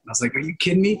back. I was like, are you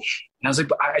kidding me? And I was like,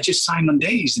 but I just signed on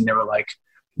days. And they were like,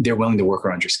 they're willing to work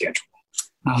around your schedule.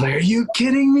 I was like, are you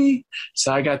kidding me?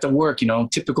 So I got to work, you know,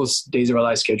 typical Days of Our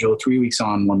Lives schedule, 3 weeks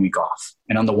on, 1 week off.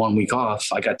 And on the 1 week off,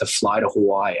 I got to fly to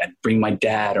Hawaii. I'd bring my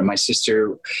dad or my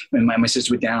sister, and my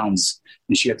sister with Downs,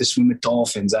 and she got to swim with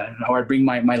dolphins. Or I'd bring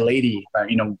my lady,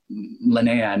 you know,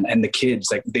 Linnea and the kids.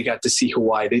 Like, they got to see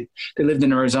Hawaii. They lived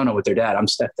in Arizona with their dad. I'm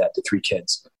stepdad to 3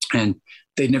 kids. And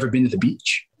they'd never been to the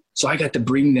beach. So I got to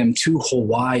bring them to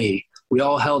Hawaii. We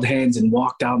all held hands and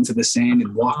walked out into the sand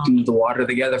and walked into the water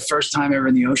together. First time ever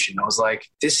in the ocean. I was like,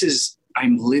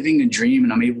 I'm living a dream,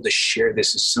 and I'm able to share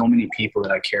this with so many people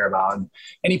that I care about. And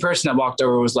any person that walked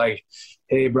over was like,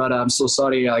 hey, brother, I'm so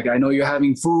sorry. Like, I know you're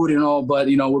having food and all, but,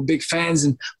 you know, we're big fans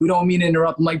and we don't mean to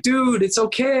interrupt. I'm like, dude, it's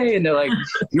okay. And they're like,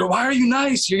 why are you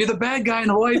nice? You're the bad guy in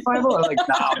Hawaii Five-0. I'm like,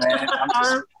 nah, man. I'm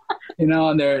just, you know,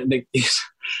 and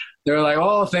they're like,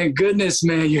 oh, thank goodness,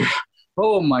 man.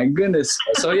 Oh my goodness.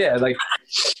 So yeah, like,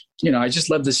 you know, I just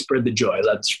love to spread the joy. I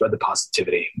love to spread the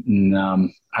positivity. And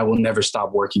I will never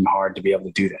stop working hard to be able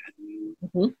to do that.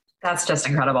 Mm-hmm. That's just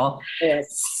incredible.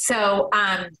 Yes. So,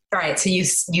 all right. So you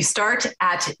start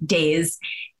at Days,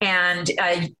 and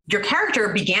your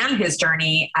character began his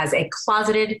journey as a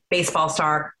closeted baseball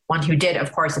star, one who did,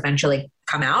 of course, eventually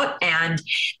come out, and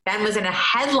then was in a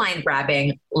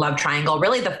headline-grabbing love triangle,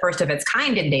 really the first of its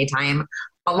kind in daytime,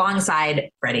 alongside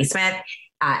Freddie Smith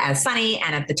as Sonny,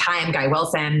 and at the time, Guy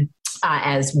Wilson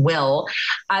as Will.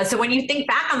 So when you think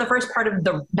back on the first part of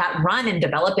that run and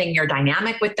developing your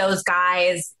dynamic with those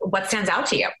guys, what stands out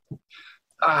to you?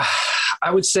 I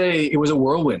would say it was a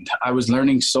whirlwind. I was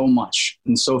learning so much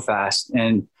and so fast.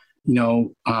 And, you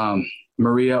know,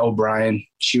 Maria O'Brien,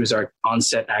 she was our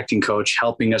on-set acting coach,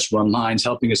 helping us run lines,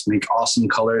 helping us make awesome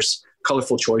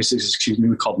colorful choices.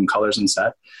 We call them colors on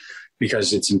set,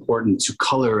 because it's important to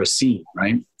color a scene,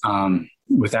 right?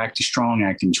 With strong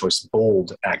acting choices,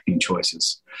 bold acting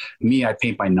choices. Me, I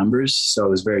paint by numbers, so it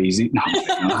was very easy. No,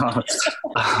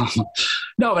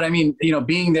 but I mean, you know,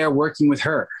 being there, working with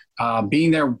her,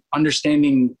 being there,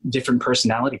 understanding different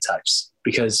personality types,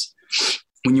 because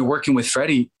when you're working with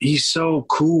Freddie, he's so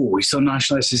cool. He's so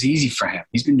nonchalant. It's easy for him.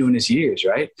 He's been doing this years,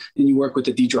 right? Then you work with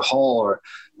Deidre Hall or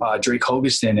Drake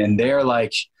Hogeston, and they're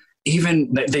like,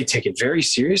 even they take it very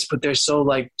serious, but they're so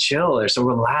like chill. They're so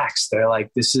relaxed. They're like,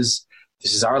 this is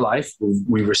our life.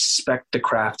 We respect the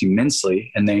craft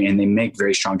immensely, and they make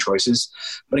very strong choices.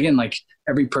 But again, like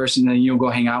every person, then you'll go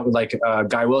hang out with like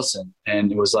Guy Wilson,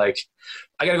 and it was like,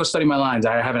 I got to go study my lines.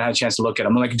 I haven't had a chance to look at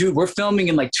them. I'm like, dude, we're filming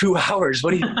in like 2 hours.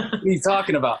 What are you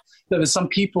talking about? So some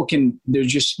people they're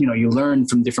just, you know, you learn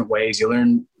from different ways. You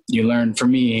learn, for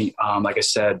me, like I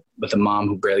said, with a mom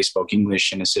who barely spoke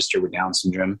English and a sister with Down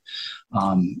syndrome,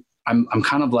 I'm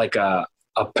kind of like a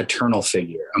paternal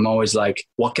figure. I'm always like,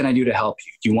 what can I do to help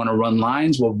you? Do you want to run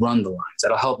lines? We'll run the lines.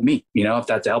 That'll help me. You know, if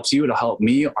that helps you, it'll help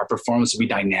me. Our performance will be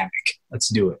dynamic. Let's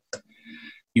do it.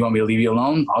 You want me to leave you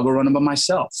alone? I'll go run them by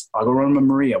myself. I'll go run them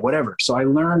by Maria, whatever. So I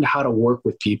learned how to work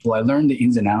with people. I learned the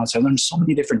ins and outs. I learned so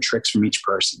many different tricks from each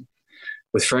person.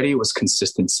 With Freddie, it was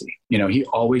consistency. You know, he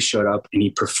always showed up and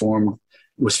he performed.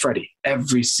 It was Freddie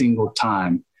every single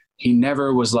time. He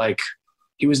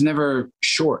was never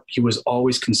short. He was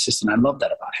always consistent. I love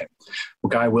that about him.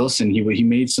 With Guy Wilson, he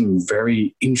made some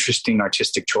very interesting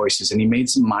artistic choices, and he made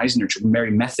some Meisner,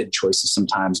 very method choices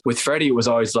sometimes. With Freddie, it was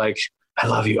always like, I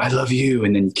love you,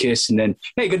 and then kiss, and then,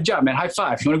 hey, good job, man, high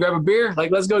five. You want to grab a beer? Like,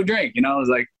 let's go drink. You know, it was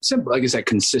like simple. Like I said,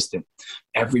 consistent.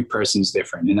 Every person's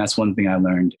different, and that's one thing I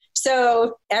learned.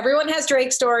 So everyone has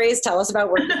Drake stories. Tell us about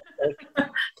working with Drake.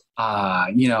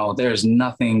 there's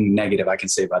nothing negative I can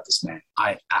say about this man.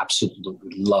 I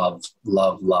absolutely love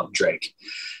Drake.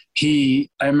 I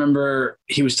remember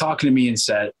he was talking to me in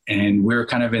set, and we were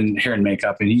kind of in hair and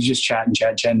makeup, and he's just chatting.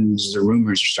 The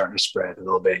rumors are starting to spread a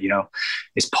little bit.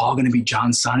 Is Paul going to be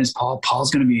John's son? Is Paul's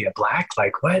going to be a Black?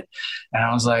 Like what? And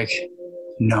I was like,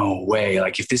 no way.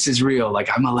 Like if this is real, like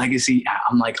I'm a legacy.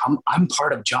 I'm like, I'm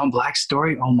part of John Black's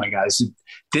story. Oh my God.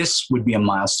 This would be a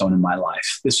milestone in my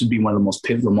life. This would be one of the most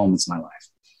pivotal moments in my life.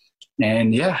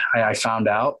 And yeah, I found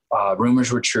out rumors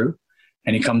were true.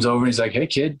 And he comes over and he's like, hey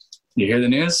kid, you hear the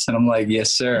news? And I'm like,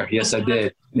 yes, sir. Yes, I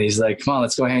did. And he's like, come on,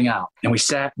 let's go hang out. And we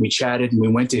sat, we chatted, and we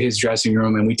went to his dressing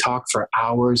room, and we talked for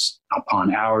hours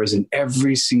upon hours. And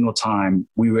every single time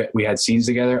we had scenes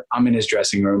together, I'm in his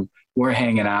dressing room, we're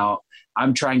hanging out.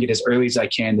 I'm trying to get as early as I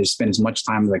can to spend as much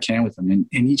time as I can with him.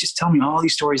 And he just tell me all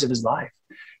these stories of his life.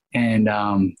 And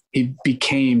he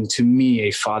became, to me,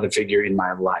 a father figure in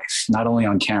my life, not only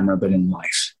on camera, but in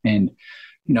life. And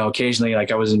occasionally,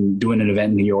 like I was doing an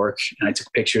event in New York, and I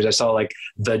took pictures. I saw like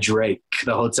the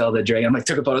hotel, the Drake. I'm like,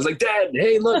 took a photo. I was like, Dad,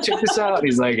 hey, look, check this out.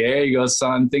 He's like, there you go,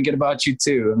 son. Thinking about you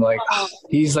too. I'm like,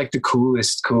 he's like the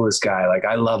coolest guy. Like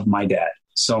I love my dad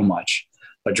so much,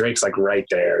 but Drake's like right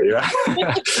there.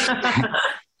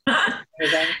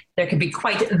 There could be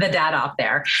quite the dad off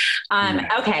there.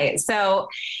 Okay, so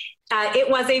it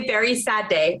was a very sad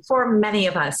day for many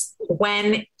of us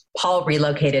when Paul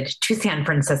relocated to San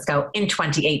Francisco in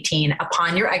 2018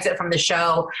 upon your exit from the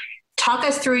show. Talk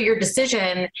us through your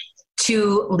decision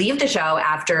to leave the show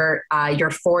after your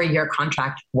 4-year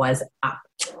contract was up.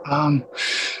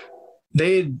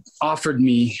 They had offered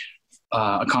me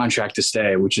a contract to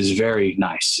stay, which is very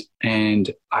nice. And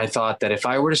I thought that if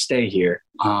I were to stay here,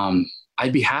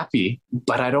 I'd be happy,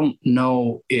 but I don't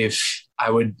know if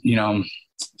I would,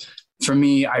 for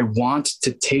me, I want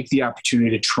to take the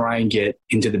opportunity to try and get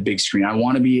into the big screen. I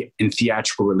want to be in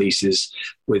theatrical releases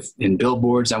in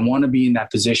billboards. I want to be in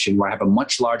that position where I have a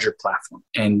much larger platform.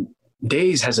 And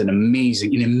Days has an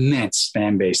immense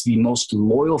fan base, the most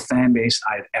loyal fan base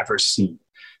I've ever seen.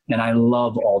 And I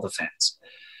love all the fans.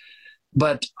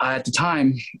 But at the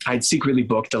time, I'd secretly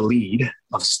booked a lead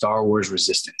of Star Wars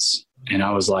Resistance. And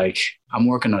I was like, I'm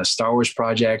working on a Star Wars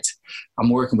project. I'm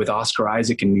working with Oscar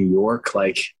Isaac in New York.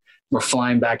 Like, we're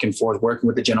flying back and forth, working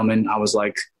with the gentleman. I was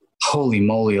like, holy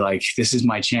moly, like this is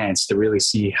my chance to really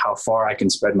see how far I can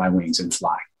spread my wings and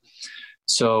fly.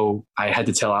 So I had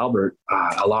to tell Albert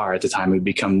Alar at the time, who'd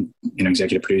become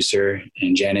executive producer,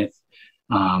 and Janet.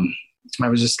 I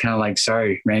was just kind of like,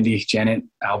 sorry, Randy, Janet,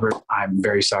 Albert, I'm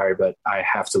very sorry, but I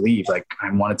have to leave. Like,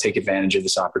 I want to take advantage of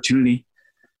this opportunity.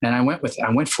 And I went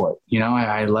for it.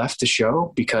 I left the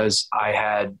show because I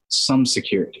had some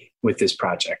security with this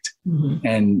project. Mm-hmm.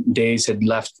 And Days had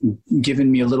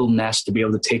given me a little nest to be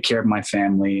able to take care of my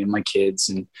family and my kids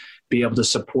and be able to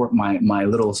support my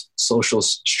little social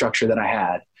structure that I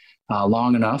had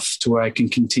long enough to where I can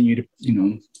continue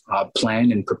to,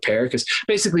 plan and prepare. Because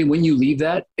basically when you leave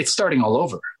that, it's starting all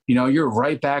over. You're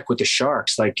right back with the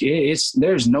sharks. Like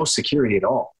there's no security at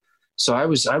all. So I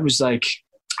was like,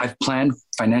 I've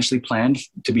financially planned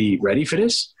to be ready for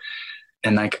this.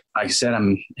 And like I said,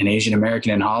 I'm an Asian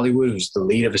American in Hollywood who's the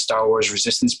lead of a Star Wars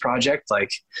Resistance project.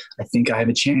 Like, I think I have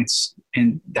a chance.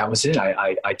 And that was it.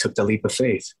 I took the leap of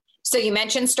faith. So you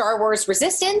mentioned Star Wars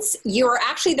Resistance. You're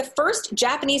actually the first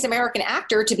Japanese American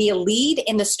actor to be a lead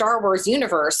in the Star Wars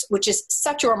universe, which is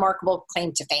such a remarkable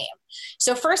claim to fame.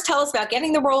 So first, tell us about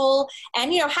getting the role,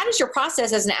 and how does your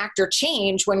process as an actor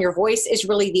change when your voice is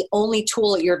really the only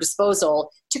tool at your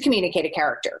disposal to communicate a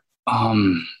character?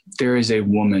 There is a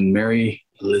woman, Mary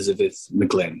Elizabeth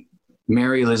McGlynn.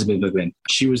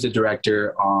 She was the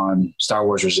director on Star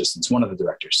Wars Resistance, one of the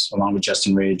directors, along with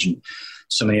Justin Ridge and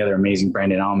so many other amazing,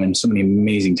 Brandon Auman, so many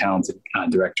amazing, talented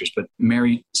directors. But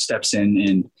Mary steps in,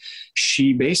 and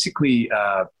she basically,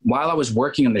 while I was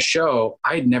working on the show,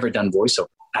 I had never done voiceover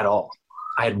at all.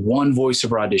 I had one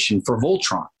voiceover audition for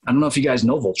Voltron. I don't know if you guys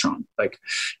know Voltron. Like,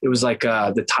 it was like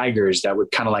the tigers that would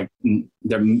kind of like,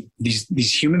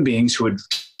 these human beings who would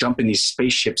jump in these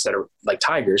spaceships that are like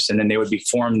tigers, and then they would be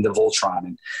formed into Voltron,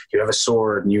 and you'd have a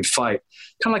sword and you'd fight,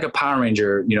 kind of like a Power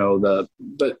Ranger,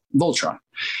 but Voltron.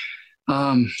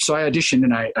 So I auditioned,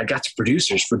 and I got to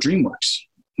producers for DreamWorks,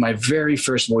 my very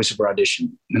first voiceover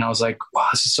audition. And I was like, wow,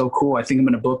 this is so cool. I think I'm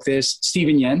going to book this.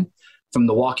 Steven Yeun from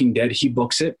The Walking Dead, he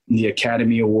books it, the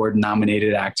Academy Award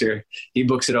nominated actor. He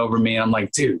books it over me. And I'm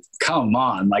like, dude, come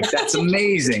on. Like, that's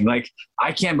amazing. Like,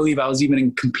 I can't believe I was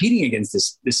even competing against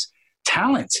this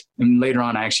talent. And later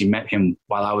on, I actually met him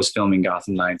while I was filming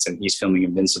Gotham Knights, and he's filming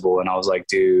Invincible. And I was like,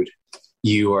 dude,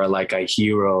 you are like a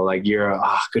hero. Like you're,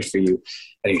 good for you.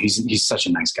 And he's such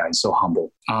a nice guy. He's so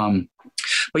humble.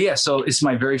 But yeah, so it's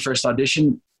my very first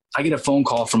audition. I get a phone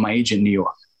call from my agent in New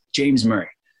York, James Murray.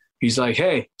 He's like,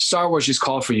 hey, Star Wars just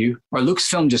called for you, or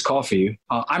Lucasfilm just called for you.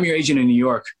 I'm your agent in New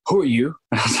York. Who are you?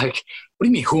 And I was like, what do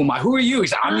you mean, who am I? Who are you?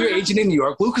 He's like, I'm your agent in New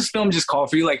York. Lucasfilm just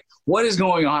called for you. Like, what is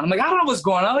going on? I'm like, I don't know what's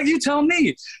going on. Like, you tell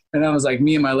me. And I was like,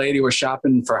 me and my lady were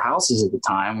shopping for houses at the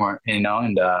time, and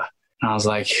I was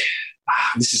like,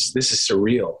 this is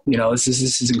surreal. This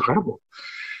is incredible.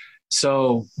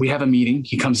 So we have a meeting.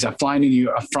 He comes, I'm flying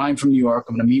from New York.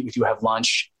 I'm going to meet with you, have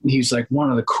lunch. And he's like one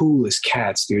of the coolest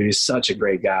cats, dude. He's such a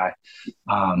great guy.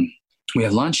 We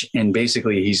have lunch, and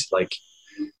basically he's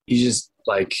just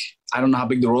like, I don't know how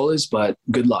big the role is, but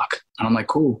good luck. And I'm like,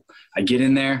 cool. I get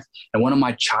in there, and one of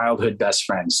my childhood best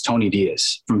friends, Tony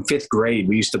Diaz, from 5th grade,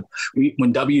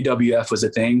 when WWF was a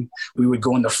thing, we would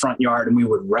go in the front yard and we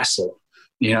would wrestle.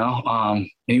 And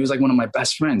he was like one of my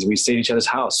best friends. We stayed at each other's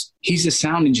house. He's a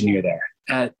sound engineer there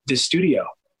at this studio.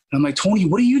 And I'm like, Tony,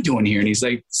 what are you doing here? And he's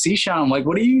like, Sean. I'm like,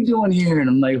 what are you doing here? And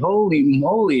I'm like, holy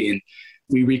moly. And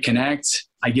we reconnect.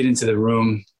 I get into the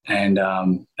room, and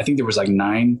I think there was like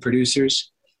 9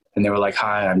 producers. And they were like,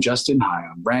 hi, I'm Justin. Hi,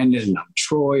 I'm Brandon. I'm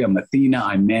Troy. I'm Athena.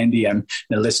 I'm Mandy.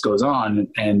 The list goes on.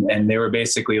 And they were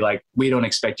basically like, we don't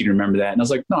expect you to remember that. And I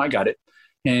was like, no, I got it.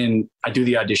 And I do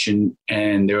the audition,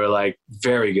 and they were like,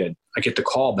 very good. I get the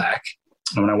call back.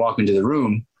 And when I walk into the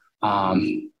room,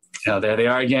 there they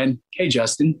are again. Hey,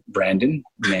 Justin, Brandon,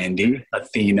 Mandy,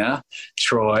 Athena,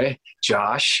 Troy,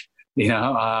 Josh,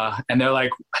 and they're like,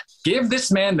 give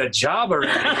this man the job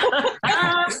already.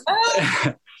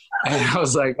 And I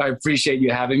was like, I appreciate you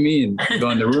having me, and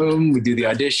go in the room. We do the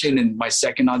audition, and my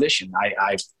second audition,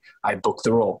 I booked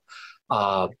the role.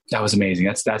 That was amazing.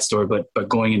 That's that story. But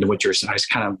going into what you're saying, I just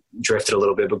kind of drifted a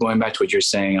little bit, but going back to what you're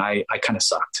saying, I kind of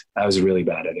sucked. I was really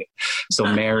bad at it. So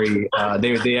Mary,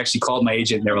 they actually called my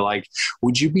agent, and they were like,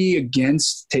 would you be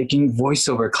against taking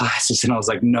voiceover classes? And I was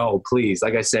like, no, please.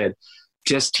 Like I said,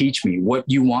 just teach me what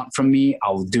you want from me.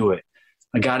 I'll do it.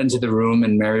 I got into the room,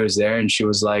 and Mary was there, and she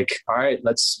was like, all right,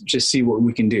 let's just see what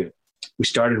we can do. We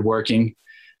started working.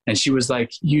 And she was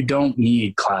like, you don't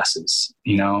need classes,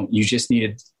 you just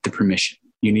needed the permission.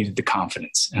 You needed the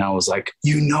confidence. And I was like,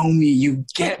 you know me, you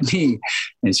get me.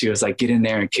 And she was like, get in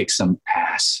there and kick some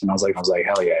ass. And I was like,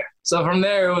 hell yeah. So from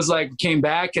there, it was like, came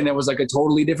back, and it was like a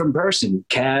totally different person.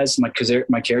 Kaz,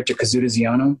 my character, Kazuda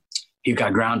Ziano, he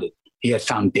got grounded. He had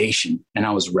foundation, and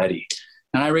I was ready.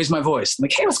 And I raised my voice. I'm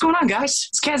like, hey, what's going on, guys?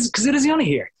 It's Kazuda Ziano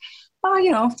here.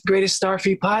 Greatest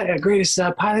Starfleet pilot, greatest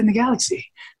pilot in the galaxy.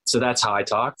 So that's how I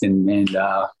talked, and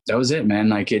that was it, man.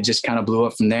 Like, it just kind of blew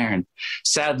up from there. And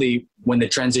sadly, when the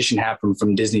transition happened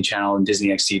from Disney Channel and Disney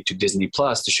XD to Disney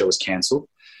Plus, the show was canceled.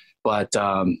 But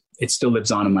it still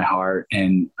lives on in my heart.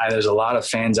 And there's a lot of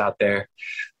fans out there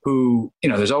who,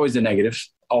 there's always the negative,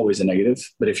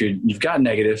 But if you've got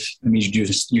negative, it means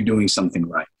you're doing something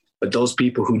right. But those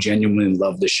people who genuinely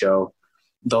love the show,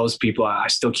 those people, I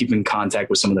still keep in contact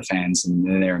with some of the fans,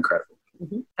 and they're incredible.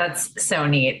 That's so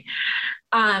neat.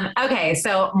 Okay,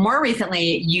 so more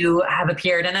recently, you have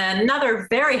appeared in another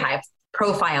very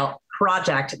high-profile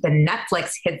project, the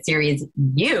Netflix hit series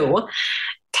You.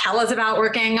 Tell us about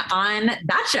working on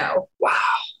that show.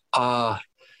 Wow.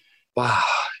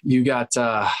 You got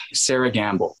Sarah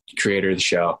Gamble, creator of the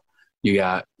show. You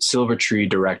got Silver Tree,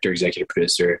 director, executive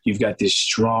producer. You've got this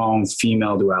strong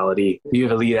female duality. You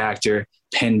have a lead actor,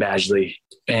 Penn Badgley.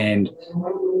 And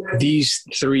these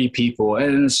 3 people,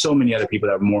 and so many other people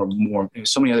that are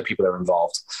so many other people that are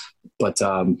involved. But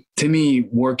to me,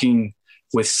 working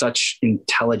with such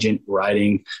intelligent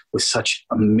writing, with such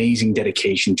amazing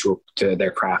dedication to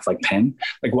their craft, like Penn,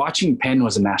 like watching Penn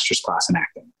was a master's class in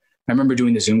acting. I remember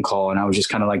doing the Zoom call, and I was just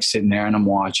kind of like sitting there, and I'm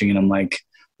watching, and I'm like,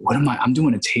 I'm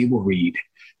doing a table read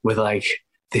with like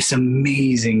this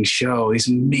amazing show, this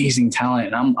amazing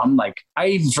talent. And I'm like, I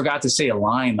even forgot to say a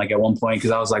line like at one point,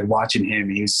 because I was like watching him.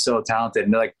 He was so talented.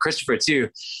 And they're like, Christopher too.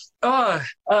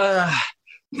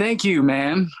 Thank you,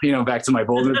 man. Back to my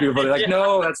Boulder people. They're like,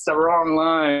 no, that's the wrong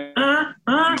line.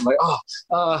 I'm like,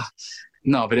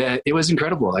 no, but it was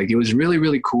incredible. Like, it was really,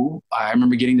 really cool. I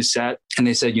remember getting the set, and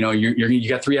they said, you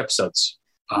got 3 episodes.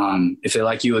 If they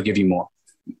like you, they'll give you more.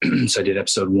 So I did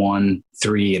episode 1,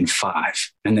 3, and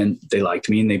 5. And then they liked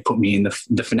me, and they put me in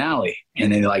the finale,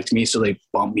 and they liked me. So they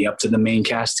bumped me up to the main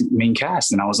cast.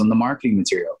 And I was on the marketing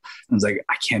material. I was like,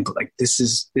 I can't, but like,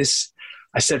 this.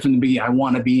 I said from the beginning, I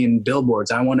want to be in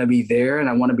billboards. I want to be there. And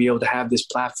I want to be able to have this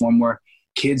platform where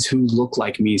kids who look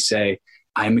like me say,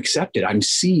 I'm accepted. I'm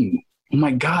seen. Oh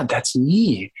my God, that's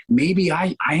me. Maybe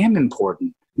I am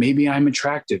important. maybe I'm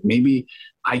attractive. Maybe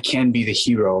I can be the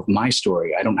hero of my story.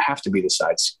 I don't have to be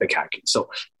the captain. So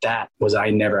I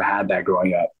never had that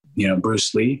growing up. You know,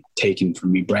 Bruce Lee, taken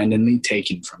from me. Brandon Lee,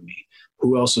 taken from me.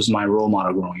 Who else was my role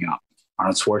model growing up?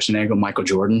 Arnold Schwarzenegger, Michael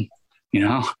Jordan, you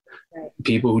know,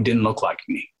 people who didn't look like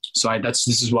me. So this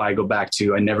is why I go back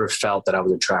to, I never felt that I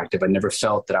was attractive. I never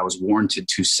felt that I was warranted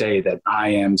to say that I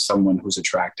am someone who's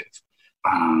attractive.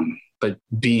 But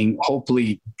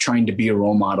hopefully trying to be a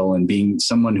role model and being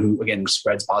someone who, again,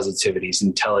 spreads positivity, is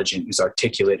intelligent, is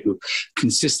articulate, who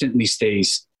consistently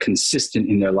stays consistent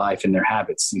in their life and their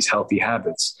habits, these healthy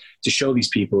habits, to show these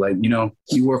people that, you know,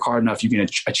 you work hard enough, you can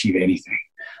achieve anything.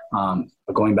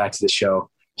 But going back to the show,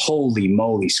 holy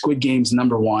moly, Squid Game's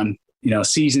 #1, you know,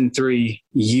 season 3,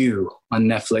 You on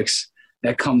Netflix,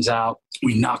 that comes out.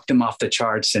 We knocked them off the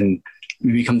charts and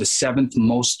we become the 7th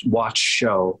most watched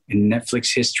show in Netflix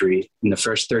history in the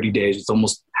first 30 days. It's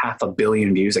almost 500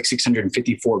 million views, like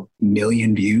 654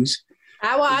 million views.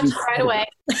 I watched right away.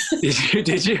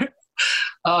 Did you?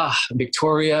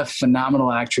 Victoria,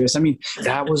 phenomenal actress. I mean,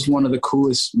 that was one of the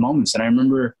coolest moments. And I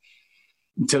remember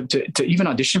to even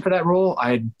audition for that role,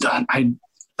 I'd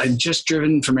just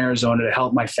driven from Arizona to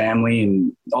help my family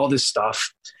and all this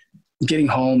stuff. Getting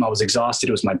home, I was exhausted.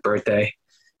 It was my birthday.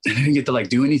 I didn't get to like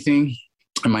do anything.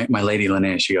 And my lady,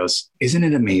 Linnea, she goes, "Isn't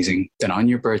it amazing that on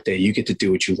your birthday, you get to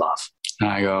do what you love?" And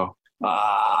I go,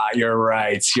 you're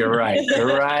right. You're right.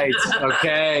 You're right.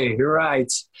 Okay. You're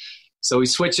right. So we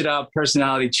switch it up,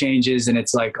 personality changes, and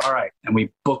it's like, all right. And we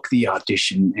book the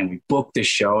audition and we book the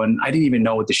show. And I didn't even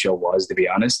know what the show was, to be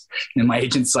honest. And my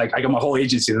agent's like, I got my whole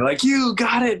agency. They're like, "You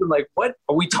got it." I'm like, "What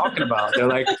are we talking about?" They're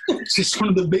like, "It's just one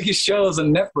of the biggest shows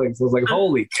on Netflix." I was like,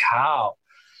 holy cow.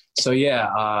 So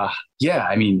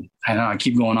I mean, I know I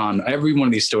keep going on. Every one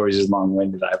of these stories is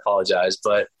long-winded. I apologize.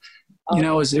 But, you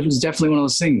know, it was definitely one of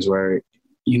those things where,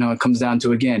 you know, it comes down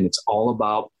to, again, it's all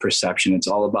about perception. It's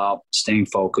all about staying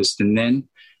focused. And then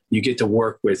you get to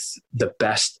work with the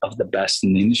best of the best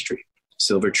in the industry.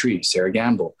 Silver Tree, Sarah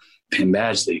Gamble, Penn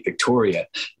Badgley, Victoria.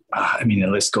 I mean, the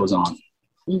list goes on.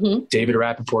 Mm-hmm. David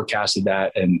Rappaport casted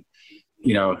that, and,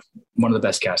 you know, one of the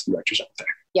best casting directors out there.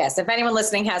 Yes. If anyone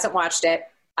listening hasn't watched it,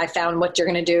 I found what you're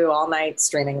going to do all night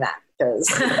streaming that, because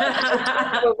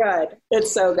it's so good.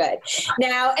 It's so good.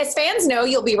 Now, as fans know,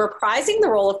 you'll be reprising the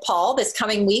role of Paul this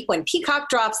coming week when Peacock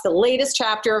drops the latest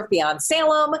chapter of Beyond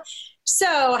Salem.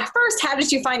 So first, how did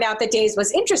you find out that Days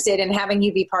was interested in having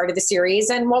you be part of the series,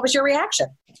 and what was your reaction?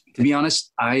 To be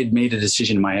honest, I had made a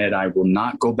decision in my head. I will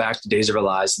not go back to Days of Our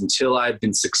Lives until I've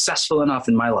been successful enough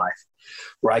in my life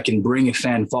where I can bring a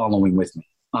fan following with me.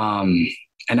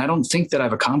 And I don't think that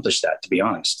I've accomplished that, to be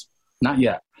honest. Not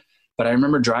yet. But I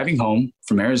remember driving home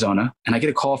from Arizona, and I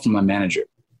get a call from my manager.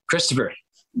 "Christopher,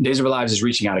 Days of Our Lives is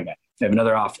reaching out again. They have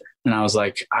another offer." And I was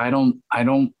like, I don't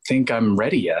think I'm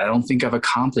ready yet. I don't think I've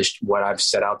accomplished what I've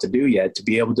set out to do yet to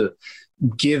be able to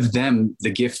give them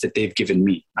the gift that they've given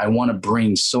me. I want to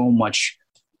bring so much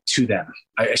to them.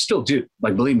 I still do.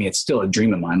 Like, believe me, it's still a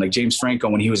dream of mine. Like James Franco,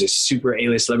 when he was a super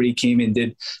A-list celebrity, came and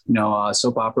did, you know,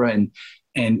 soap opera,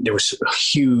 and there was a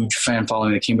huge fan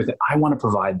following that came with it. I want to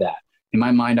provide that. In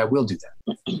my mind, I will do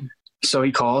that. So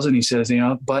he calls and he says, you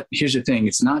know, "But here's the thing.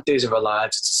 It's not Days of Our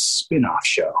Lives. It's a spin-off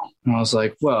show." And I was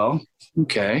like, well,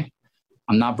 okay.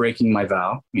 I'm not breaking my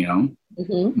vow, you know.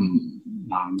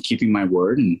 Mm-hmm. I'm keeping my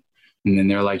word. And then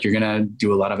they're like, "You're going to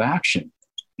do a lot of action.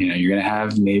 You know, you're going to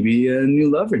have maybe a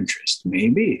new love interest.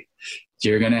 Maybe.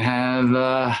 You're going to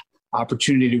have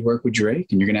opportunity to work with Drake.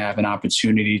 And you're going to have an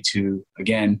opportunity to,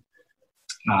 again,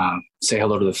 say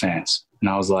hello to the fans." And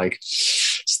I was like,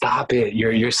 "Stop it.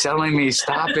 You're selling me.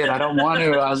 Stop it. I don't want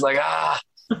to." I was like,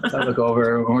 So I look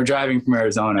over and we're driving from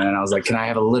Arizona, and I was like, "Can I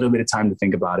have a little bit of time to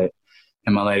think about it?"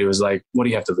 And my lady was like, "What do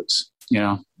you have to lose? You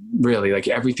know, really, like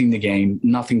everything to gain,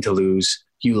 nothing to lose.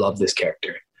 You love this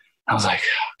character." I was like,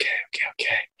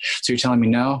 okay. "So you're telling me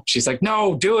no?" She's like,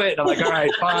 "No, do it." I'm like, "All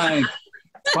right,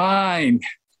 fine.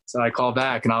 So I call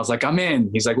back and I was like, "I'm in."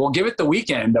 He's like, "Well, give it the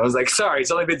weekend." I was like, "Sorry,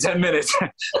 it's only been 10 minutes.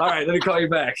 All right, let me call you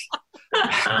back."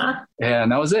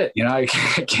 And that was it. You know, I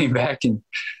came back and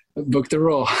booked the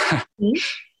role.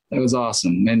 It was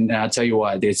awesome. And I'll tell you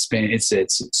what, it's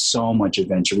so much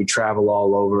adventure. We travel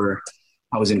all over.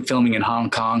 I was filming in Hong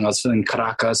Kong. I was filming in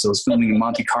Caracas. I was filming in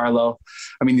Monte Carlo.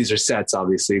 I mean, these are sets,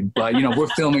 obviously, but, you know, we're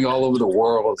filming all over the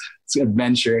world. It's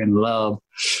adventure and love.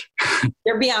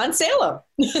 You're Beyond Salem.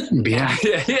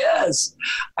 Yes.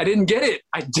 I didn't get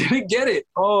it.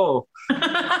 Oh.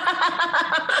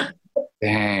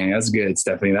 Dang, that's good,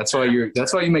 Stephanie. That's why you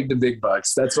make the big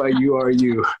bucks. That's why you are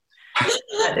you.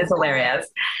 That is hilarious.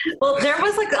 Well, there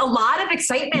was like a lot of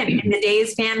excitement in the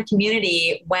Days fan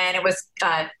community when it was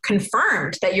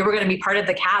confirmed that you were going to be part of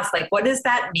the cast. Like, what does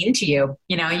that mean to you?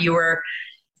 You know, you were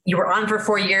on for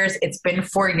 4 years. It's been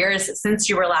 4 years since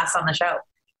you were last on the show.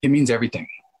 It means everything.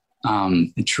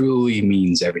 It truly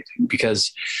means everything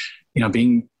because, you know,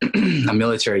 being a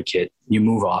military kid, you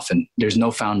move often. There's no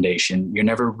foundation. You're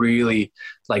never really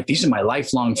like, these are my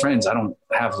lifelong friends. I don't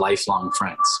have lifelong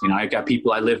friends. You know, I've got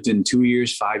people I lived in 2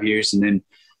 years, 5 years, and then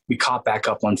we caught back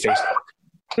up on Facebook.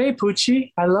 Hey,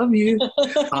 Poochie, I love you.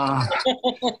 I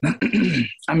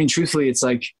mean, truthfully, it's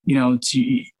like, you know,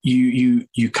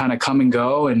 you kind of come and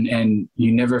go and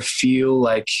you never feel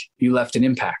like you left an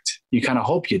impact. You kind of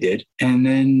hope you did. And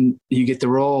then you get the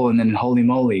role and then holy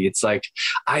moly, it's like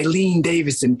Eileen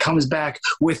Davison comes back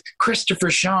with Christopher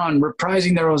Sean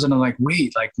reprising their roles. And I'm like,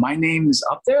 wait, like my name is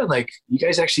up there? Like you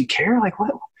guys actually care? Like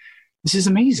what? This is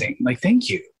amazing. Like, thank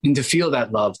you. And to feel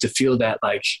that love, to feel that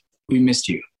like, we missed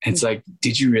you. It's like,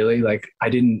 did you really? Like, I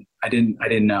didn't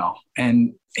know.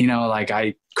 And, you know, like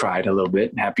I cried a little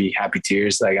bit, happy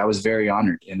tears. Like I was very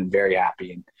honored and very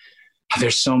happy. And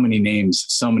there's so many names,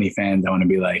 so many fans. I want to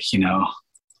be like, you know,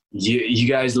 you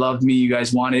guys loved me, you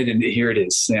guys wanted, and here it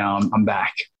is. You know, I'm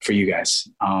back for you guys.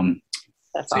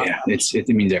 That's awesome. Yeah, it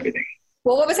means everything.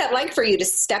 Well, what was that like for you to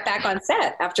step back on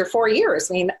set after 4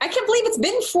 years? I mean, I can't believe it's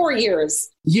been 4 years.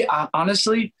 Yeah,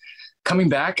 honestly, coming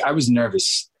back, I was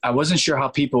nervous. I wasn't sure how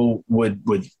people would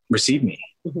receive me.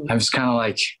 Mm-hmm. I was kind of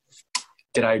like,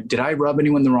 did I rub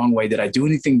anyone the wrong way? Did I do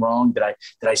anything wrong? Did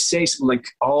I say something? Like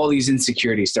all these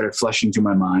insecurities started flushing through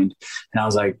my mind. And I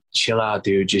was like, chill out,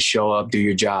 dude, just show up, do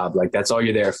your job. Like, that's all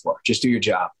you're there for. Just do your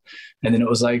job. And then it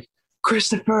was like,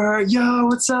 Christopher, yo,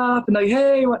 what's up? And like,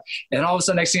 hey, what? And all of a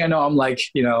sudden, next thing I know, I'm like,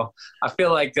 you know, I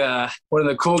feel like one of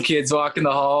the cool kids walking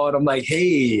the hall and I'm like,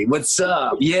 hey, what's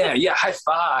up? Yeah, high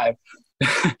five.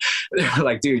 They're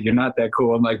like, dude, you're not that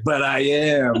cool. I'm like, but I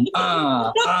am.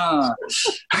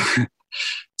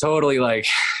 Totally like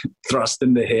thrust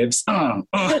in the hips.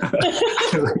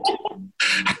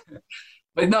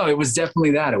 But no, it was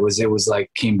definitely that. It was like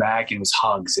came back and it was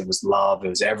hugs. It was love. It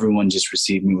was everyone just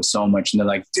received me with so much. And they're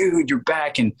like, dude, you're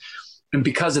back. And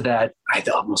because of that, I had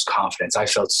the utmost confidence. I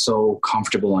felt so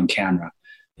comfortable on camera.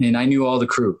 And I knew all the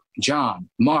crew, John,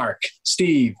 Mark,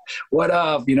 Steve, what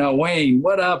up? You know, Wayne,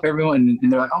 what up, everyone?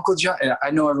 And they're like, Uncle John. And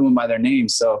I know everyone by their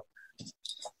names. So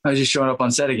I was just showing up on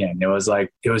set again. It was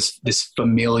this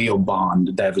familial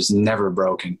bond that was never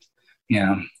broken. You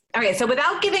know? Okay, so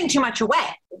without giving too much away,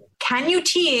 can you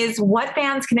tease what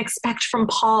fans can expect from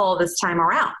Paul this time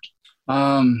around?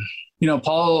 You know,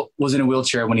 Paul was in a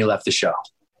wheelchair when he left the show.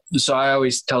 So I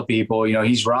always tell people, you know,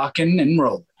 he's rocking and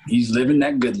rolling. He's living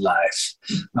that good life.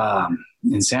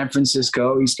 In San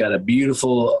Francisco, he's got a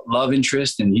beautiful love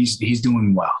interest and he's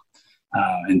doing well.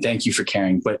 And thank you for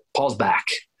caring. But Paul's back.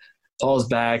 Paul's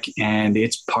back and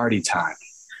it's party time.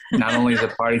 Not only is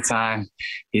it party time,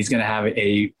 he's going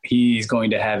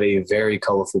to have a very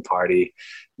colorful party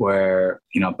where,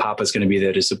 you know, Papa's going to be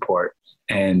there to support.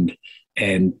 And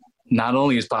not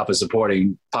only is Papa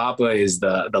supporting, Papa is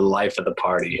the life of the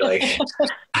party. Like,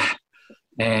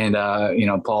 and, you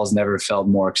know, Paul's never felt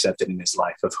more accepted in his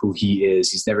life of who he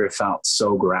is. He's never felt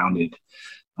so grounded.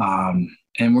 And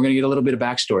we're going to get a little bit of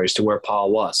backstory as to where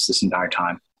Paul was this entire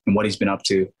time and what he's been up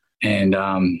to and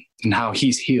how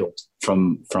he's healed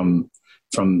from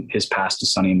his past to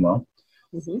Sonny and Will,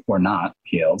 mm-hmm. or not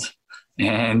healed.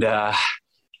 And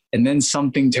then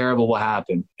something terrible will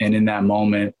happen. And in that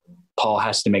moment, Paul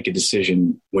has to make a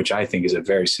decision, which I think is a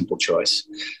very simple choice.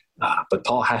 But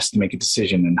Paul has to make a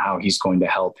decision on how he's going to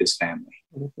help his family.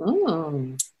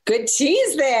 Mm-hmm. Good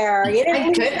tease there. You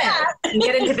didn't do that.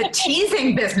 Get into the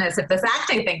teasing business if this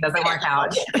acting thing doesn't work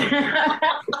out.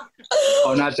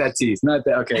 Oh, not that tease. Not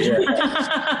that. Okay.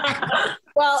 Yeah.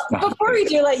 Well, before we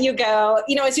do let you go,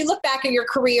 you know, as you look back at your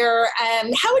career,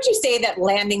 how would you say that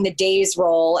landing the Days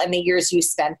role and the years you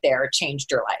spent there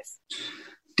changed your life?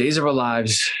 Days of Our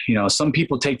Lives, you know, some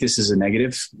people take this as a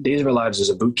negative. Days of Our Lives is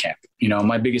a boot camp. You know,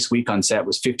 my biggest week on set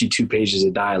was 52 pages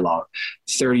of dialogue,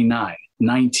 39,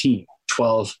 19,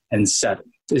 12, and 7.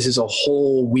 This is a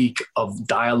whole week of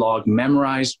dialogue,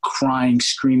 memorized, crying,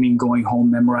 screaming, going home,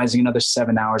 memorizing another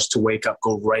 7 hours to wake up,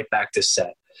 go right back to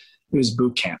set. It was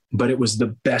boot camp, but it was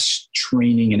the best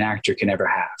training an actor can ever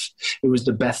have. It was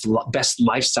the best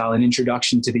lifestyle and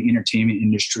introduction to the entertainment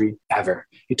industry ever.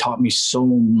 It taught me so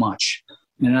much.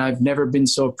 And I've never been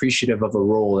so appreciative of a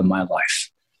role in my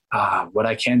life. What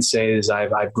I can say is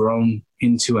I've grown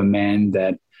into a man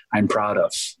that I'm proud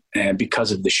of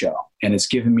because of the show. And it's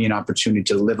given me an opportunity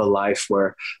to live a life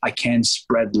where I can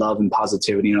spread love and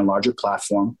positivity on a larger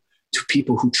platform to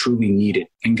people who truly need it,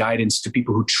 and guidance to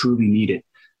people who truly need it.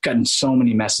 Gotten so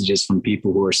many messages from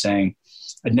people who are saying,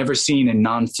 I'd never seen a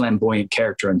non-flamboyant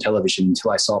character on television until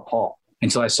I saw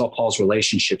Paul's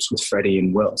relationships with Freddie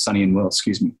and Will, Sonny and Will,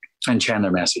 and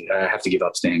Chandler Massey. I have to give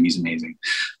up to him. He's amazing,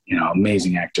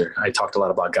 amazing actor. I talked a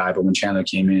lot about Guy, but when Chandler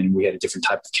came in, we had a different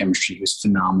type of chemistry. He was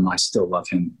phenomenal. I still love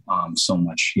him so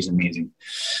much. He's amazing.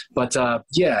 But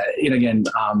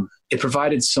it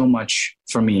provided so much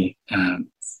for me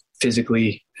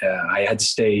physically. I had to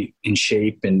stay in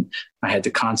shape, and I had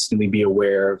to constantly be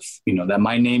aware of, that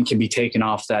my name can be taken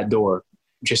off that door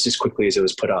just as quickly as it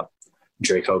was put up.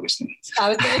 Drake Hogestyn. I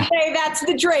was going to say that's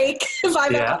the Drake, if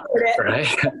I've ever heard it. Right.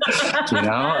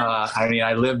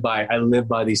 I live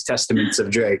by these testaments of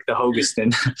Drake, the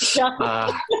Hogestyn.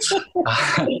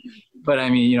 But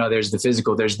there's the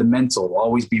physical, there's the mental.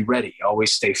 Always be ready,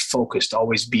 always stay focused,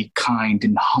 always be kind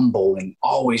and humble, and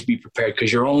always be prepared,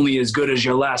 because you're only as good as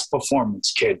your last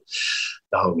performance, kid.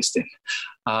 The Hogestyn.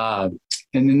 And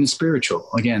then the spiritual,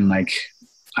 again,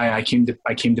 I came to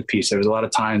peace. There was a lot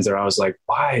of times where I was like,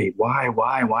 why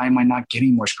am I not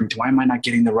getting more screen time? Why am I not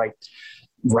getting the right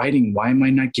writing? Why am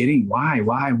I not getting, why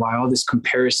all this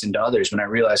comparison to others, when I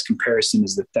realized comparison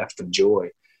is the theft of joy.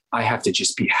 I have to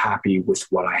just be happy with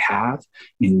what I have,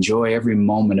 enjoy every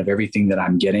moment of everything that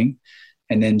I'm getting,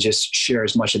 and then just share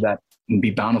as much of that and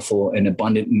be bountiful and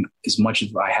abundant in as much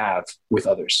as I have with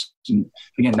others. And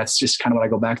again, that's just kind of what I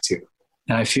go back to.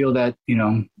 And I feel that,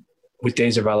 with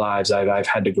Days of Our Lives, I've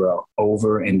had to grow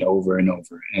over and over and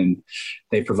over, and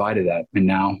they provided that. And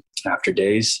now, after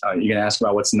Days, you're going to ask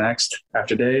about what's next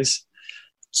after Days?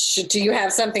 Do you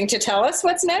have something to tell us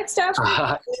what's next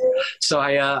after? So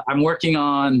I'm working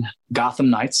on Gotham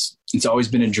Knights. It's always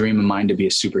been a dream of mine to be a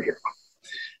superhero,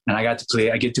 and I get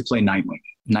to play Nightwing.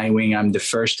 Nightwing, I'm the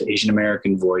first Asian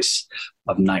American voice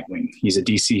of Nightwing. He's a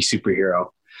DC superhero.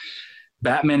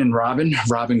 Batman and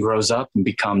Robin grows up and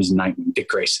becomes Nightwing, Dick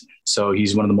Grayson. So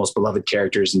he's one of the most beloved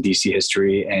characters in DC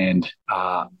history. And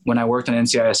when I worked on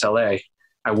NCIS LA,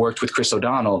 I worked with Chris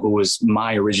O'Donnell, who was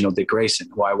my original Dick Grayson,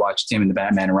 who I watched him in the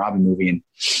Batman and Robin movie. And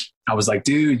I was like,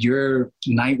 dude, you're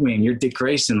Nightwing, you're Dick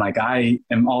Grayson. Like, I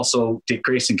am also Dick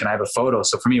Grayson. Can I have a photo?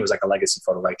 So for me, it was like a legacy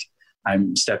photo. Like,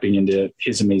 I'm stepping into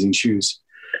his amazing shoes.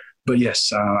 But yes,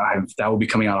 that will be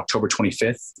coming out October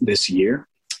 25th this year.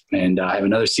 And I have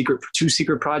two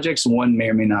secret projects. One may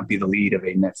or may not be the lead of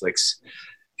a Netflix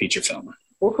feature film.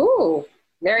 Woohoo!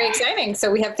 Very exciting.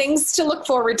 So we have things to look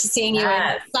forward to seeing you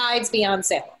in besides Beyond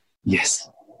Salem. Yes.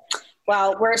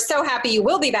 Well, we're so happy you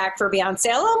will be back for Beyond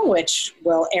Salem, which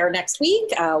will air next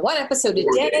week, one episode a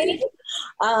day.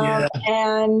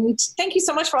 And thank you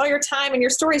so much for all your time and your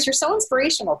stories. You're so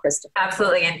inspirational, Christopher.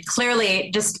 Absolutely. And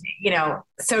clearly just,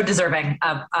 so deserving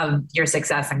of your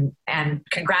success, and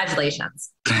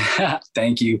congratulations.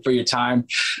 Thank you for your time.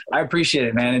 I appreciate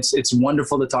it, man. It's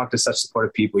wonderful to talk to such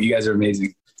supportive people. You guys are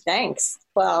amazing. Thanks.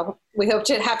 Well, we hope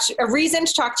to have a reason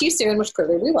to talk to you soon, which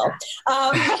clearly we will.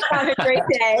 Have a great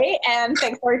day. And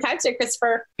thanks for your time today,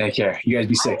 Christopher. Take care. You guys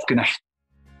be safe. Good night.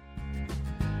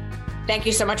 Thank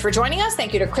you so much for joining us.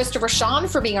 Thank you to Christopher Sean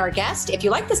for being our guest. If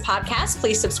you like this podcast,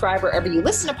 please subscribe wherever you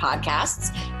listen to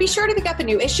podcasts. Be sure to pick up a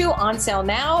new issue on sale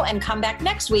now and come back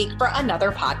next week for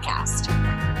another podcast.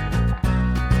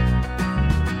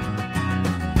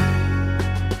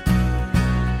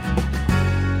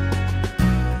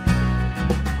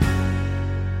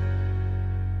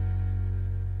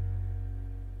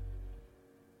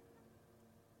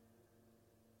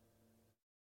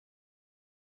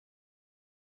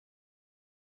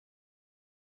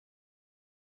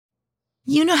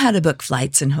 You know how to book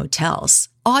flights and hotels.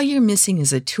 All you're missing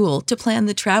is a tool to plan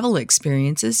the travel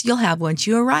experiences you'll have once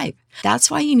you arrive. That's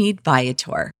why you need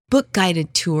Viator. Book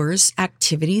guided tours,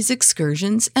 activities,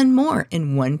 excursions, and more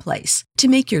in one place to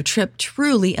make your trip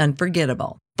truly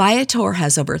unforgettable. Viator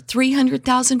has over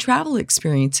 300,000 travel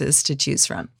experiences to choose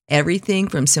from. Everything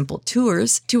from simple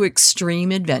tours to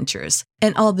extreme adventures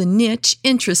and all the niche,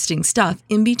 interesting stuff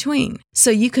in between.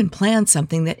 So you can plan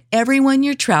something that everyone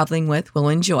you're traveling with will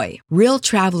enjoy. Real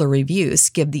traveler reviews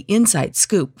give the inside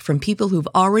scoop from people who've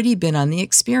already been on the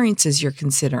experiences you're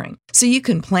considering. So you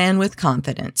can plan with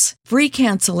confidence. Free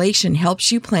cancellation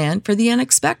helps you plan for the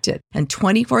unexpected. And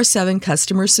 24/7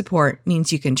 customer support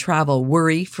means you can travel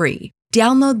worry-free.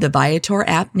 Download the Viator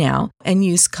app now and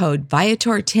use code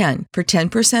Viator10 for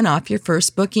 10% off your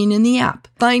first booking in the app.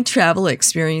 Find travel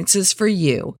experiences for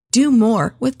you. Do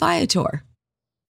more with Viator.